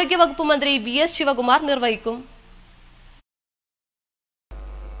ആരോഗ്യവകുപ്പ് മന്ത്രി VS ശിവകുമാർ നിർവഹിക്കും.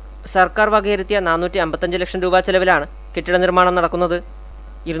 സർക്കാർ വകയിരുത്തിയ 455 ലക്ഷം രൂപ ചെലവിലാണ് കെട്ടിട നിർമ്മാണം നടക്കുന്നത്.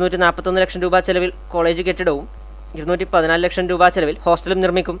 241 ലക്ഷം രൂപ ചെലവിൽ കോളേജ് കെട്ടിടവും 214 ലക്ഷം രൂപ ചെലവിൽ ഹോസ്റ്റലും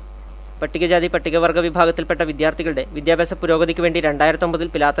നിർമ്മിക്കും. പട്ടികജാതി പട്ടികവർഗ വിഭാഗത്തിൽപ്പെട്ട വിദ്യാർത്ഥികളുടെ വിദ്യാഭ്യാസ പുരോഗതിക്ക് വേണ്ടി 2009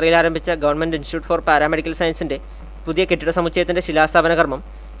 പിലാത്രയിൽ ആരംഭിച്ച ഗവൺമെന്റ് ഇൻസ്റ്റിറ്റ്യൂട്ട് ഫോർ പാരാമെഡിക്കൽ സയൻസിന്റെ പുതിയ കെട്ടിട സമുച്ചയത്തിന്റെ ശിലാസ്ഥാപന കർമ്മം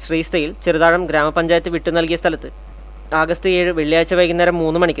ശ്രീസ്തയിൽ ചെറുതാഴം ഗ്രാമപഞ്ചായത്ത് വിട്ടു നൽകിയ സ്ഥലത്ത് ആഗസ്റ്റ് 7 വെള്ളിയാഴ്ച വൈകുന്നേരം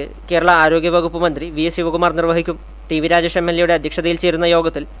 3 മണിക്ക് കേരള ആരോഗ്യവകുപ്പ് മന്ത്രി VS ശിവകുമാർ നിർവഹിക്കും. TV രാജേഷ് MLA അധ്യക്ഷതയിൽ ചേരുന്ന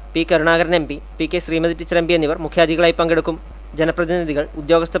യോഗത്തിൽ P Karunakaran MP, PK Shrimati teacher MP എന്നിവർ മുഖ്യാതിഥികളായി പങ്കെടുക്കും. ജനപ്രതിനിധികൾ,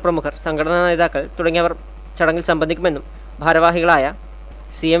 ഉദ്യോഗസ്ഥ പ്രമുഖർ, സംഘടനാ നേതാക്കൾ തുടങ്ങിയവർ ചടങ്ങിൽ സംബന്ധിക്കുമെന്നും ഭാരവാഹികളായ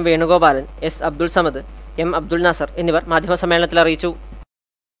CM Venugopalan, S Abdul Samad, M Abdul Nasar എന്നിവർ മാധ്യമസമ്മേളനത്തിൽ അറിയിച്ചു.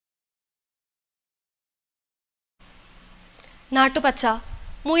 നാട്ടുപച്ച.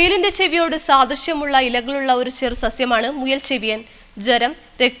 മുയലിന്റെ ചെവിയോട് സാദൃശ്യമുള്ള ഇലകളുള്ള ഒരു ചെറു സസ്യമാണ് മുയൽ ചെവിയൻ. ജ്വരം,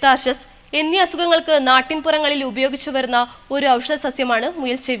 രക്താർശസ് എന്നീ അസുഖങ്ങൾക്ക് നാട്ടിൻപുറങ്ങളിൽ ഉപയോഗിച്ചു വരുന്ന ഒരു ഔഷധ സസ്യമാണ്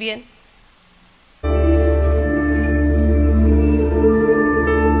മുയൽ ചെവിയൻ.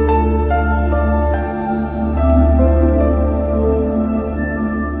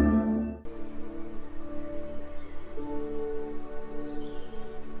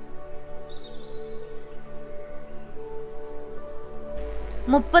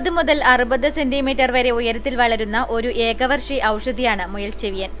 മുപ്പത് മുതൽ 60 സെന്റിമീറ്റർ വരെ ഉയരത്തിൽ വളരുന്ന ഒരു ഏകവർഷി ഔഷധിയാണ് മുയൽ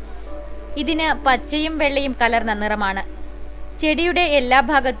ചെവിയൻ. ഇതിന് പച്ചയും വെള്ളയും കലർന്ന നിറമാണ്. ചെടിയുടെ എല്ലാ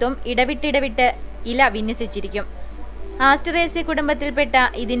ഭാഗത്തും ഇടവിട്ടിടവിട്ട് ഇല വിന്യസിച്ചിരിക്കും. ആസ്റ്ററേസി കുടുംബത്തിൽപ്പെട്ട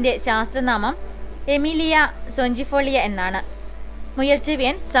ഇതിന്റെ ശാസ്ത്രനാമം എമിലിയ സൊഞ്ചിഫോളിയ എന്നാണ്. മുയൽ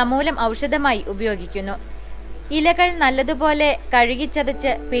ചെവിയൻ സമൂലം ഔഷധമായി ഉപയോഗിക്കുന്നു. ഇലകൾ നല്ലതുപോലെ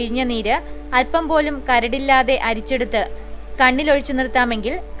കഴുകിച്ചതച്ച് പിഴിഞ്ഞ നീര് അല്പം പോലും കരടില്ലാതെ അരിച്ചെടുത്ത് കണ്ണിലൊഴിച്ചു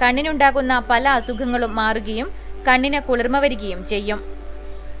നിർത്താമെങ്കിൽ കണ്ണിനുണ്ടാകുന്ന പല അസുഖങ്ങളും മാറുകയും കണ്ണിന് കുളിർമ വരികയും ചെയ്യും.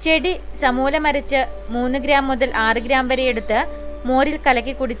 ചെടി സമൂലമരച്ച് 3 ഗ്രാം മുതൽ 6 ഗ്രാം വരെ എടുത്ത് മോരിൽ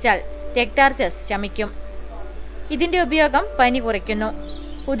കലക്കി കുടിച്ചാൽ രക്താർശസ് ശമിക്കും. ഇതിന്റെ ഉപയോഗം പനി കുറയ്ക്കുന്നു,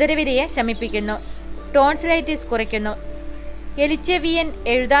 ഉദരവിരയെ ശമിപ്പിക്കുന്നു, ടോൺസിലൈറ്റിസ് കുറയ്ക്കുന്നു. എലിച്ചെവിയൻ,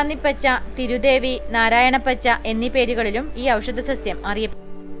 എഴുതാന്നിപ്പച്ച, തിരുദേവി, നാരായണപ്പച്ച എന്നീ പേരുകളിലും ഈ ഔഷധസസ്യം അറിയപ്പെടുന്നു.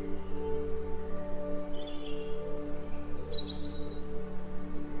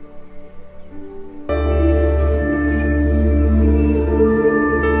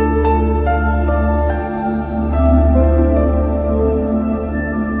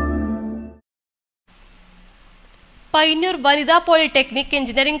 പയ്യന്നൂർ വനിതാ പോളിടെക്നിക്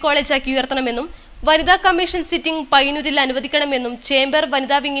എഞ്ചിനീയറിംഗ് കോളേജാക്കി ഉയർത്തണമെന്നും വനിതാ കമ്മീഷൻ സിറ്റിംഗ് പയ്യന്നൂരിൽ അനുവദിക്കണമെന്നും ചേംബർ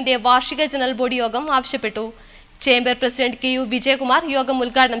വനിതാ വിങ്ങിന്റെ വാർഷിക ജനറൽ ബോഡി യോഗം ആവശ്യപ്പെട്ടു. ചേംബർ പ്രസിഡന്റ് KU വിജയകുമാർ യോഗം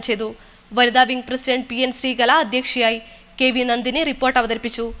ഉദ്ഘാടനം ചെയ്തു. വനിതാ വിംഗ് പ്രസിഡന്റ് PN ശ്രീകല അധ്യക്ഷയായി. KV നന്ദിനി റിപ്പോർട്ട്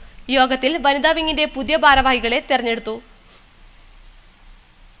അവതരിപ്പിച്ചു. യോഗത്തിൽ വനിതാ വിങ്ങിന്റെ പുതിയ ഭാരവാഹികളെ തെരഞ്ഞെടുത്തു.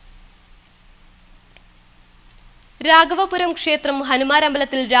 രാഘവപുരം ക്ഷേത്രം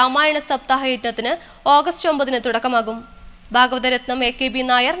ഹനുമാരമ്പലത്തിൽ രാമായണ സപ്താഹ യജ്ഞത്തിന് ഓഗസ്റ്റ് 9 തുടക്കമാകും. ഭാഗവതരത്നം AKB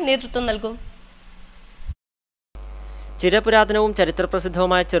നായർ നേതൃത്വം നൽകും. ചിരപുരാതനവും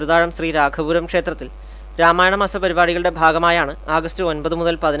ചരിത്രപ്രസിദ്ധവുമായ ചെറുതാഴം ശ്രീ രാഘവപുരം ക്ഷേത്രത്തിൽ രാമായണ മാസ പരിപാടികളുടെ ഭാഗമായാണ് ആഗസ്റ്റ് 9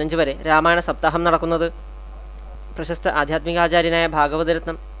 മുതൽ 15 വരെ രാമായണ സപ്താഹം നടക്കുന്നത്. പ്രശസ്ത ആധ്യാത്മികാചാര്യനായ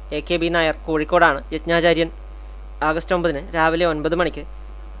ഭാഗവതരത്നം AKB നായർ കോഴിക്കോടാണ് യജ്ഞാചാര്യൻ. ആഗസ്റ്റ് 9 രാവിലെ 9 മണിക്ക്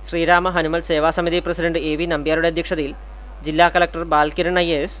ശ്രീരാമ ഹനുമൽ സേവാസമിതി പ്രസിഡന്റ് AV നമ്പ്യാരുടെ അധ്യക്ഷതയിൽ ജില്ലാ കളക്ടർ ബാൽകിരൺ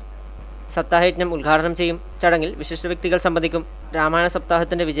IAS സപ്താഹയജ്ഞം ഉദ്ഘാടനം ചെയ്യും. ചടങ്ങിൽ വിശിഷ്ട വ്യക്തികൾ സംബന്ധിക്കും. രാമായണ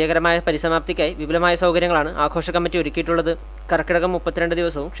സപ്താഹത്തിന്റെ വിജയകരമായ പരിസമാപ്തിക്കായി വിപുലമായ സൗകര്യങ്ങളാണ് ആഘോഷ കമ്മിറ്റി ഒരുക്കിയിട്ടുള്ളത്. കർക്കിടകം 32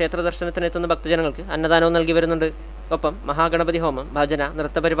 ദിവസവും ക്ഷേത്ര ദർശനത്തിനെത്തുന്ന ഭക്തജനങ്ങൾക്ക് അന്നദാനവും നൽകി വരുന്നുണ്ട്. ഒപ്പം മഹാഗണപതി ഹോമം, ഭജന,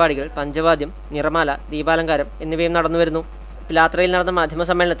 നൃത്തപരിപാടികൾ, പഞ്ചവാദ്യം, നിറമാല, ദീപാലങ്കാരം എന്നിവയും നടന്നുവരുന്നു. പിലാത്രയിൽ നടന്ന മാധ്യമ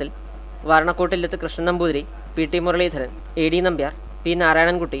സമ്മേളനത്തിൽ വാരണക്കോട്ടില്ലത്ത് Krishnan Namboothiri, PT Muraleedharan, AD Nambiar, P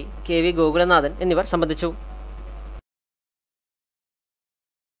Narayanankutty, KV ഗോകുലനാഥൻ എന്നിവർ സംബന്ധിച്ചു.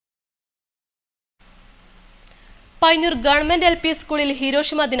 പയ്യന്നൂർ ഗവൺമെന്റ് LP സ്കൂളിൽ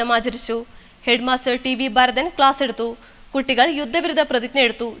ഹിരോഷിമ ദിനം ആചരിച്ചു. ഹെഡ്മാസ്റ്റർ TV ഭരതൻ ക്ലാസ് എടുത്തു. കുട്ടികൾ യുദ്ധവിരുദ്ധ പ്രതിജ്ഞ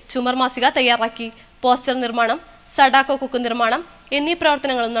എടുത്തു. ചുമർ മാസിക തയ്യാറാക്കി. പോസ്റ്റർ നിർമ്മാണം, സഡാക്കോ കുക്ക് നിർമ്മാണം എന്നീ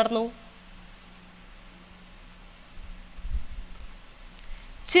പ്രവർത്തനങ്ങളും നടന്നു.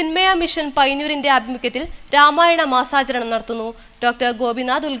 ചിന്മയ മിഷൻ പയ്യന്നൂരിന്റെ ആഭിമുഖ്യത്തിൽ രാമായണ മാസാചരണം നടത്തുന്നു. ഡോക്ടർ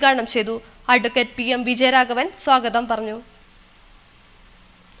ഗോപിനാഥ് ഉദ്ഘാടനം ചെയ്തു. അഡ്വക്കേറ്റ് PM വിജയരാഘവൻ സ്വാഗതം പറഞ്ഞു.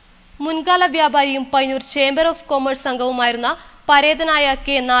 മുൻകാല വ്യാപാരിയും പയ്യന്നൂർ ചേംബർ ഓഫ് കൊമേഴ്സ് അംഗവുമായിരുന്ന പരേതനായ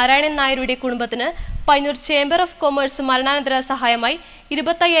K നാരായണൻ നായരുടെ കുടുംബത്തിന് പയ്യന്നൂർ ചേംബർ ഓഫ് കൊമേഴ്സ് മരണാനന്തര സഹായമായി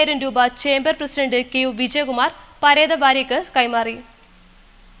 25,000 രൂപ ചേംബർ പ്രസിഡന്റ് KU വിജയകുമാർ പരേത ഭാര്യയ്ക്ക് കൈമാറി.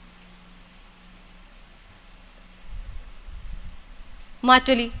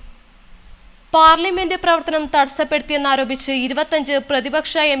 മാറ്റൊലി. പാർലമെന്റ് പ്രവർത്തനം തടസ്സപ്പെടുത്തിയെന്നാരോപിച്ച് 25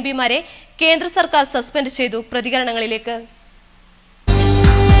 പ്രതിപക്ഷ MPമാരെ കേന്ദ്ര സർക്കാർ സസ്പെൻഡ് ചെയ്തു. പ്രതികരണങ്ങളിലേക്ക്.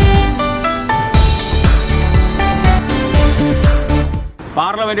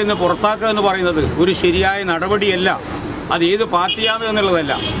 പാർലമെന്റിൽ നിന്ന് പുറത്താക്കുക എന്ന് പറയുന്നത് ഒരു ശരിയായ നടപടിയല്ല. അത് ഏത് പാർട്ടിയാണ്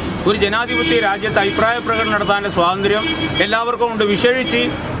എന്നുള്ളതല്ല. ഒരു ജനാധിപത്യ രാജ്യത്ത് അഭിപ്രായ പ്രകടനം നടത്താനുള്ള സ്വാതന്ത്ര്യം എല്ലാവർക്കും ഉണ്ട്. വിശേഷിച്ച്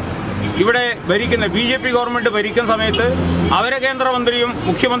ഇവിടെ ഭരിക്കുന്ന BJP ഗവൺമെൻറ് ഭരിക്കുന്ന സമയത്ത് അവരെ കേന്ദ്രമന്ത്രിയും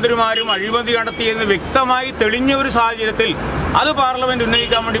മുഖ്യമന്ത്രിമാരും അഴിമതി നടത്തിയെന്ന് വ്യക്തമായി തെളിഞ്ഞ ഒരു സാഹചര്യത്തിൽ അത് പാർലമെൻറ്റ്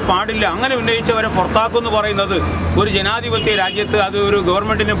ഉന്നയിക്കാൻ വേണ്ടി പാടില്ല. അങ്ങനെ ഉന്നയിച്ചവരെ പുറത്താക്കുമെന്ന് പറയുന്നത് ഒരു ജനാധിപത്യ രാജ്യത്ത് അത് ഒരു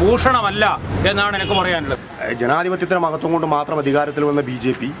ഗവൺമെൻറ്റിന് ഭൂഷണമല്ല എന്നാണ് എനിക്ക് പറയാനുള്ളത്. ജനാധിപത്യത്തിൻ്റെ മഹത്വം കൊണ്ട് മാത്രം അധികാരത്തിൽ വന്ന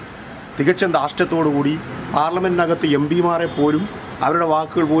BJP തികച്ച ധാർഷ്ട്യത്തോടുകൂടി പാർലമെൻറ്റിനകത്ത് MPമാരെ പോലും അവരുടെ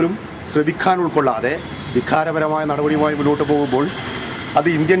വാക്കുകൾ പോലും ശ്രവിക്കാൻ ഉൾക്കൊള്ളാതെ ധിക്കാരപരമായ നടപടിയുമായി മുന്നോട്ട് പോകുമ്പോൾ അത്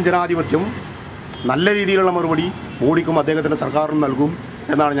ഇന്ത്യൻ ജനാധിപത്യം നല്ല രീതിയിലുള്ള മറുപടി ബോഡിക്കും അദ്ദേഹത്തിൻ്റെ സർക്കാരിനും നൽകും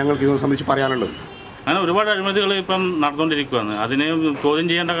എന്നാണ് ഞങ്ങൾക്ക് ഇതിനെ സംബന്ധിച്ച് പറയാനുള്ളത്. അങ്ങനെ ഒരുപാട് അഴിമതികൾ ഇപ്പം നടന്നുകൊണ്ടിരിക്കുകയാണ്. അതിനെ ചോദ്യം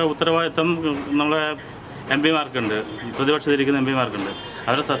ചെയ്യേണ്ട ഉത്തരവാദിത്തം നമ്മളെ എംപിമാർക്കുണ്ട്, പ്രതിപക്ഷത്തിരിക്കുന്ന എംപിമാർക്കുണ്ട്.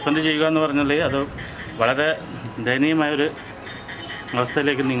 അവരെ സസ്പെൻഡ് ചെയ്യുക എന്ന് പറഞ്ഞാൽ അത് വളരെ ദയനീയമായൊരു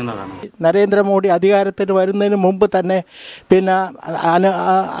അവസ്ഥയിലേക്ക് നീങ്ങുന്നതാണ്. നരേന്ദ്രമോദി അധികാരത്തിൽ വരുന്നതിന് മുമ്പ് തന്നെ പിന്നെ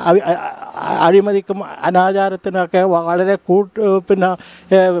അഴിമതിക്കും അനാചാരത്തിനൊക്കെ വളരെ പിന്നെ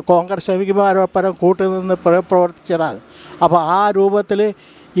കോൺഗ്രസ് എംപിമാരൊപ്പം കൂട്ടുനിന്ന് പ്രവർത്തിച്ചതാണ്. അപ്പോൾ ആ രൂപത്തിൽ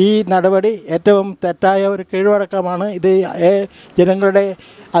ഈ നടപടി ഏറ്റവും തെറ്റായ ഒരു കീഴ്വഴക്കമാണ്. ഇത് ജനങ്ങളുടെ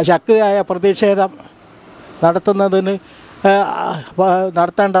ശക്തിയായ പ്രതിഷേധം നടത്തുന്നതിന്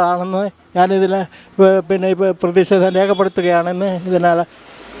നടത്തേണ്ടതാണെന്ന് ഞാനിതിന് പിന്നെ ഇപ്പോൾ പ്രതിഷേധം രേഖപ്പെടുത്തുകയാണെന്ന് ഇതിനാൽ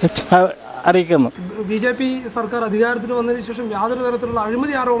അറിയിക്കുന്നു. BJP സർക്കാർ അധികാരത്തിൽ വന്നതിന് ശേഷം യാതൊരു തരത്തിലുള്ള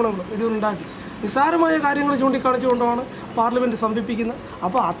അഴിമതി ആരോപണങ്ങളും ഇതിലുണ്ടാക്കി നിസ്സാരമായ കാര്യങ്ങൾ ചൂണ്ടിക്കാണിച്ചുകൊണ്ടാണ് പാർലമെൻറ്റ് സംഭിപ്പിക്കുന്നത്.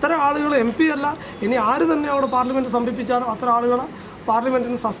 അപ്പോൾ അത്തരം ആളുകൾ MP അല്ല, ഇനി ആര് തന്നെ അവിടെ പാർലമെൻറ്റ് സംഭിപ്പിച്ചാലും അത്തരം ആളുകളെ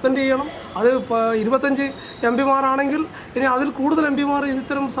പാർലമെൻറ്റിന് സസ്പെൻഡ് ചെയ്യണം. അത് 25 MPമാരാണെങ്കിൽ ഇനി അതിൽ കൂടുതൽ MPമാർ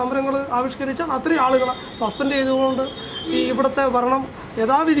ഇത്തരം സമരങ്ങൾ ആവിഷ്കരിച്ചാൽ അത്രയും ആളുകളെ സസ്പെൻഡ് ചെയ്തുകൊണ്ട് ഈ ഇവിടുത്തെ ഭരണം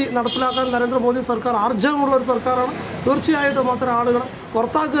യഥാവിധി നടപ്പിലാക്കാൻ നരേന്ദ്രമോദി സർക്കാർ ആർജവമുള്ള ഒരു സർക്കാരാണ്. തീർച്ചയായിട്ടും അത്തരം ആളുകളെ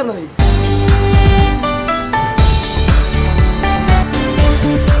പുറത്താക്കുക തന്നെ ചെയ്യും.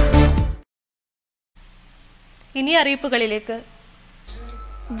 ഇനി അറിയിപ്പുകളിലേക്ക്.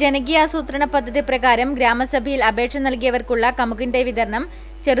 ജനകീയാസൂത്രണ പദ്ധതി പ്രകാരം ഗ്രാമസഭയിൽ അപേക്ഷ നൽകിയവർക്കുള്ള കമുകിൻ തൈ വിതരണം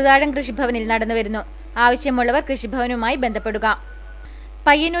ചെറുതാഴം കൃഷിഭവനിൽ നടന്നുവരുന്നു. ആവശ്യമുള്ളവർ കൃഷിഭവനുമായി ബന്ധപ്പെടുക.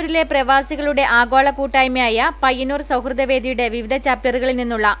 പയ്യന്നൂരിലെ പ്രവാസികളുടെ ആഗോള കൂട്ടായ്മയായ പയ്യന്നൂർ സൗഹൃദവേദിയുടെ വിവിധ ചാപ്റ്ററുകളിൽ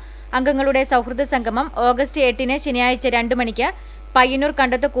നിന്നുള്ള അംഗങ്ങളുടെ സൗഹൃദ സംഗമം ഓഗസ്റ്റ് 8 ശനിയാഴ്ച 2 മണിക്ക് പയ്യന്നൂർ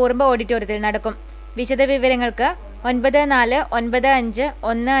കണ്ടത്ത് കൂറുമ്പ് ഓഡിറ്റോറിയത്തിൽ നടക്കും. വിശദവിവരങ്ങൾക്ക്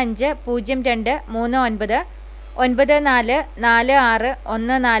 9451515039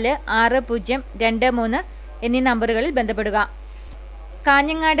 9446146023 എന്നീ നമ്പറുകളിൽ ബന്ധപ്പെടുക.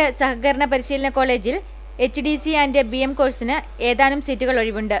 കാഞ്ഞങ്ങാട് സഹകരണ പരിശീലന കോളേജിൽ HDC ആൻഡ് BM കോഴ്സിന് ഏതാനും സീറ്റുകൾ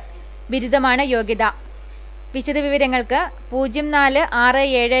ഒഴിവുണ്ട്. ബിരുദമാണ് യോഗ്യത. വിശദവിവരങ്ങൾക്ക്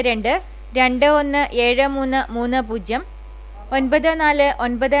 046722173330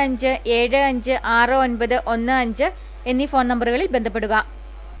 9495756915 എന്നീ ഫോൺ നമ്പറുകളിൽ ബന്ധപ്പെടുക.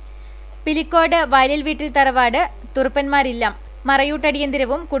 പിലിക്കോട് വയലിൽ വീട്ടിൽ തറവാട് തുറുപ്പന്മാരില്ലം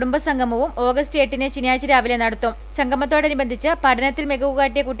മറയൂട്ടടിയന്തിരവും കുടുംബസംഗമവും ഓഗസ്റ്റ് 8 ശനിയാഴ്ച രാവിലെ നടത്തും. സംഗമത്തോടനുബന്ധിച്ച് പഠനത്തിൽ മികവ്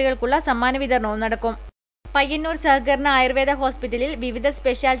കാട്ടിയ കുട്ടികൾക്കുള്ള സമ്മാന വിതരണവും നടക്കും. പയ്യന്നൂർ സഹകരണ ആയുർവേദ ഹോസ്പിറ്റലിൽ വിവിധ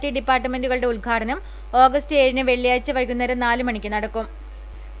സ്പെഷ്യാലിറ്റി ഡിപ്പാർട്ട്മെന്റുകളുടെ ഉദ്ഘാടനം ഓഗസ്റ്റ് 7 വെള്ളിയാഴ്ച വൈകുന്നേരം 4 മണിക്ക് നടക്കും.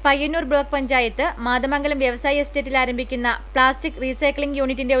 പയ്യന്നൂർ ബ്ലോക്ക് പഞ്ചായത്ത് മാതമംഗലം വ്യവസായ എസ്റ്റേറ്റിൽ ആരംഭിക്കുന്ന പ്ലാസ്റ്റിക് റീസൈക്ലിംഗ്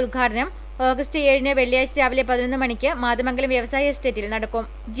യൂണിറ്റിന്റെ ഉദ്ഘാടനം ഓഗസ്റ്റ് 7 വെള്ളിയാഴ്ച രാവിലെ 11 മണിക്ക് മാതമംഗലം വ്യവസായ എസ്റ്റേറ്റിൽ നടക്കും.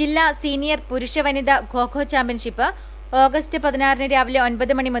 ജില്ലാ സീനിയർ പുരുഷ വനിത ഖോഖോ ചാമ്പ്യൻഷിപ്പ് ഓഗസ്റ്റ് 16 രാവിലെ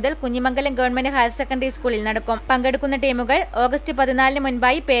 9 മണി മുതൽ കുഞ്ഞിമംഗലം ഗവൺമെന്റ് ഹയർ സെക്കൻഡറി സ്കൂളിൽ നടക്കും. പങ്കെടുക്കുന്ന ടീമുകൾ ഓഗസ്റ്റ് 14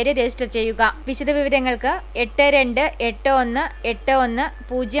 മുൻപായി പേര് രജിസ്റ്റർ ചെയ്യുക. വിശദവിവരങ്ങൾക്ക്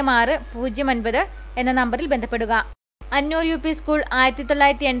 8281810609 എന്ന നമ്പറിൽ ബന്ധപ്പെടുക. അന്നൂർ UP സ്കൂൾ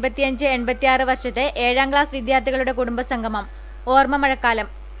 1985-86 വർഷത്തെ 7ാം ക്ലാസ് വിദ്യാർത്ഥികളുടെ കുടുംബസംഗമം ഓർമ്മ മഴക്കാലം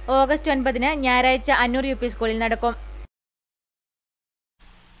ഓഗസ്റ്റ് 9 ഞായറാഴ്ച അന്നൂർ UP സ്കൂളിൽ നടക്കും.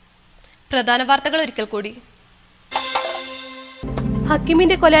 പ്രധാന വാർത്തകൾ ഒരിക്കൽ കൂടി.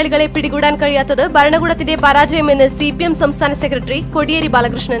 ഹക്കിമിന്റെ കൊലയാളികളെ പിടികൂടാൻ കഴിയാത്തത് ഭരണകൂടത്തിന്റെ പരാജയമെന്ന് CPM സംസ്ഥാന secretary Kodiyeri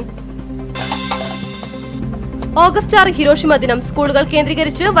Balakrishnan. August 6 Hiroshima ദിനം. സ്കൂളുകൾ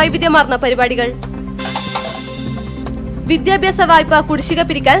കേന്ദ്രീകരിച്ച് വൈവിധ്യമാർന്ന പരിപാടികൾ. വിദ്യാഭ്യാസ വായ്പ കുടിശ്ശിക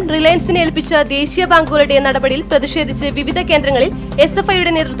പിരിക്കാൻ റിലയൻസിനെ ഏൽപ്പിച്ച ദേശീയ ബാങ്കുകളുടെ നടപടിയിൽ പ്രതിഷേധിച്ച് വിവിധ കേന്ദ്രങ്ങളിൽ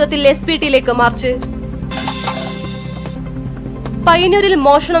SFIയുടെ നേതൃത്വത്തിൽ SPTയിലേക്ക് മാർച്ച്. പയ്യന്നൂരിൽ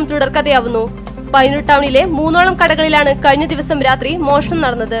മോഷണം തുടർക്കഥയാവുന്നു. പയ്യന്നൂർ ടൗണിലെ 3ഓളം കടകളിലാണ് കഴിഞ്ഞ ദിവസം രാത്രി മോഷണം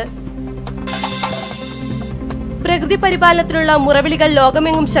നടന്നത്. പ്രകൃതി പരിപാലനത്തിനുള്ള മുറവിളികൾ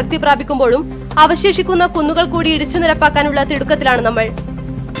ലോകമെങ്ങും ശക്തി പ്രാപിക്കുമ്പോഴും അവശേഷിക്കുന്ന കുന്നുകൾ കൂടി ഇടിച്ചു നിരപ്പാക്കാനുള്ള തിടുക്കത്തിലാണ് നമ്മൾ.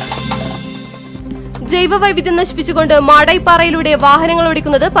 ജൈവ വൈവിധ്യം നശിപ്പിച്ചുകൊണ്ട് മാടായിപ്പാറയിലൂടെ വാഹനങ്ങൾ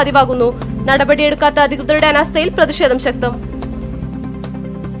ഓടിക്കുന്നത് പതിവാകുന്നു. നടപടിയെടുക്കാത്ത അധികൃതരുടെ അനാസ്ഥയിൽ പ്രതിഷേധം ശക്തം.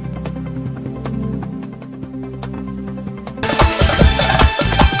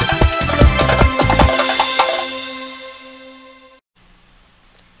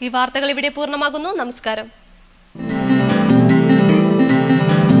 ഈ വാർത്തകൾ ഇവിടെ പൂർണ്ണമാകുന്നു. നമസ്കാരം.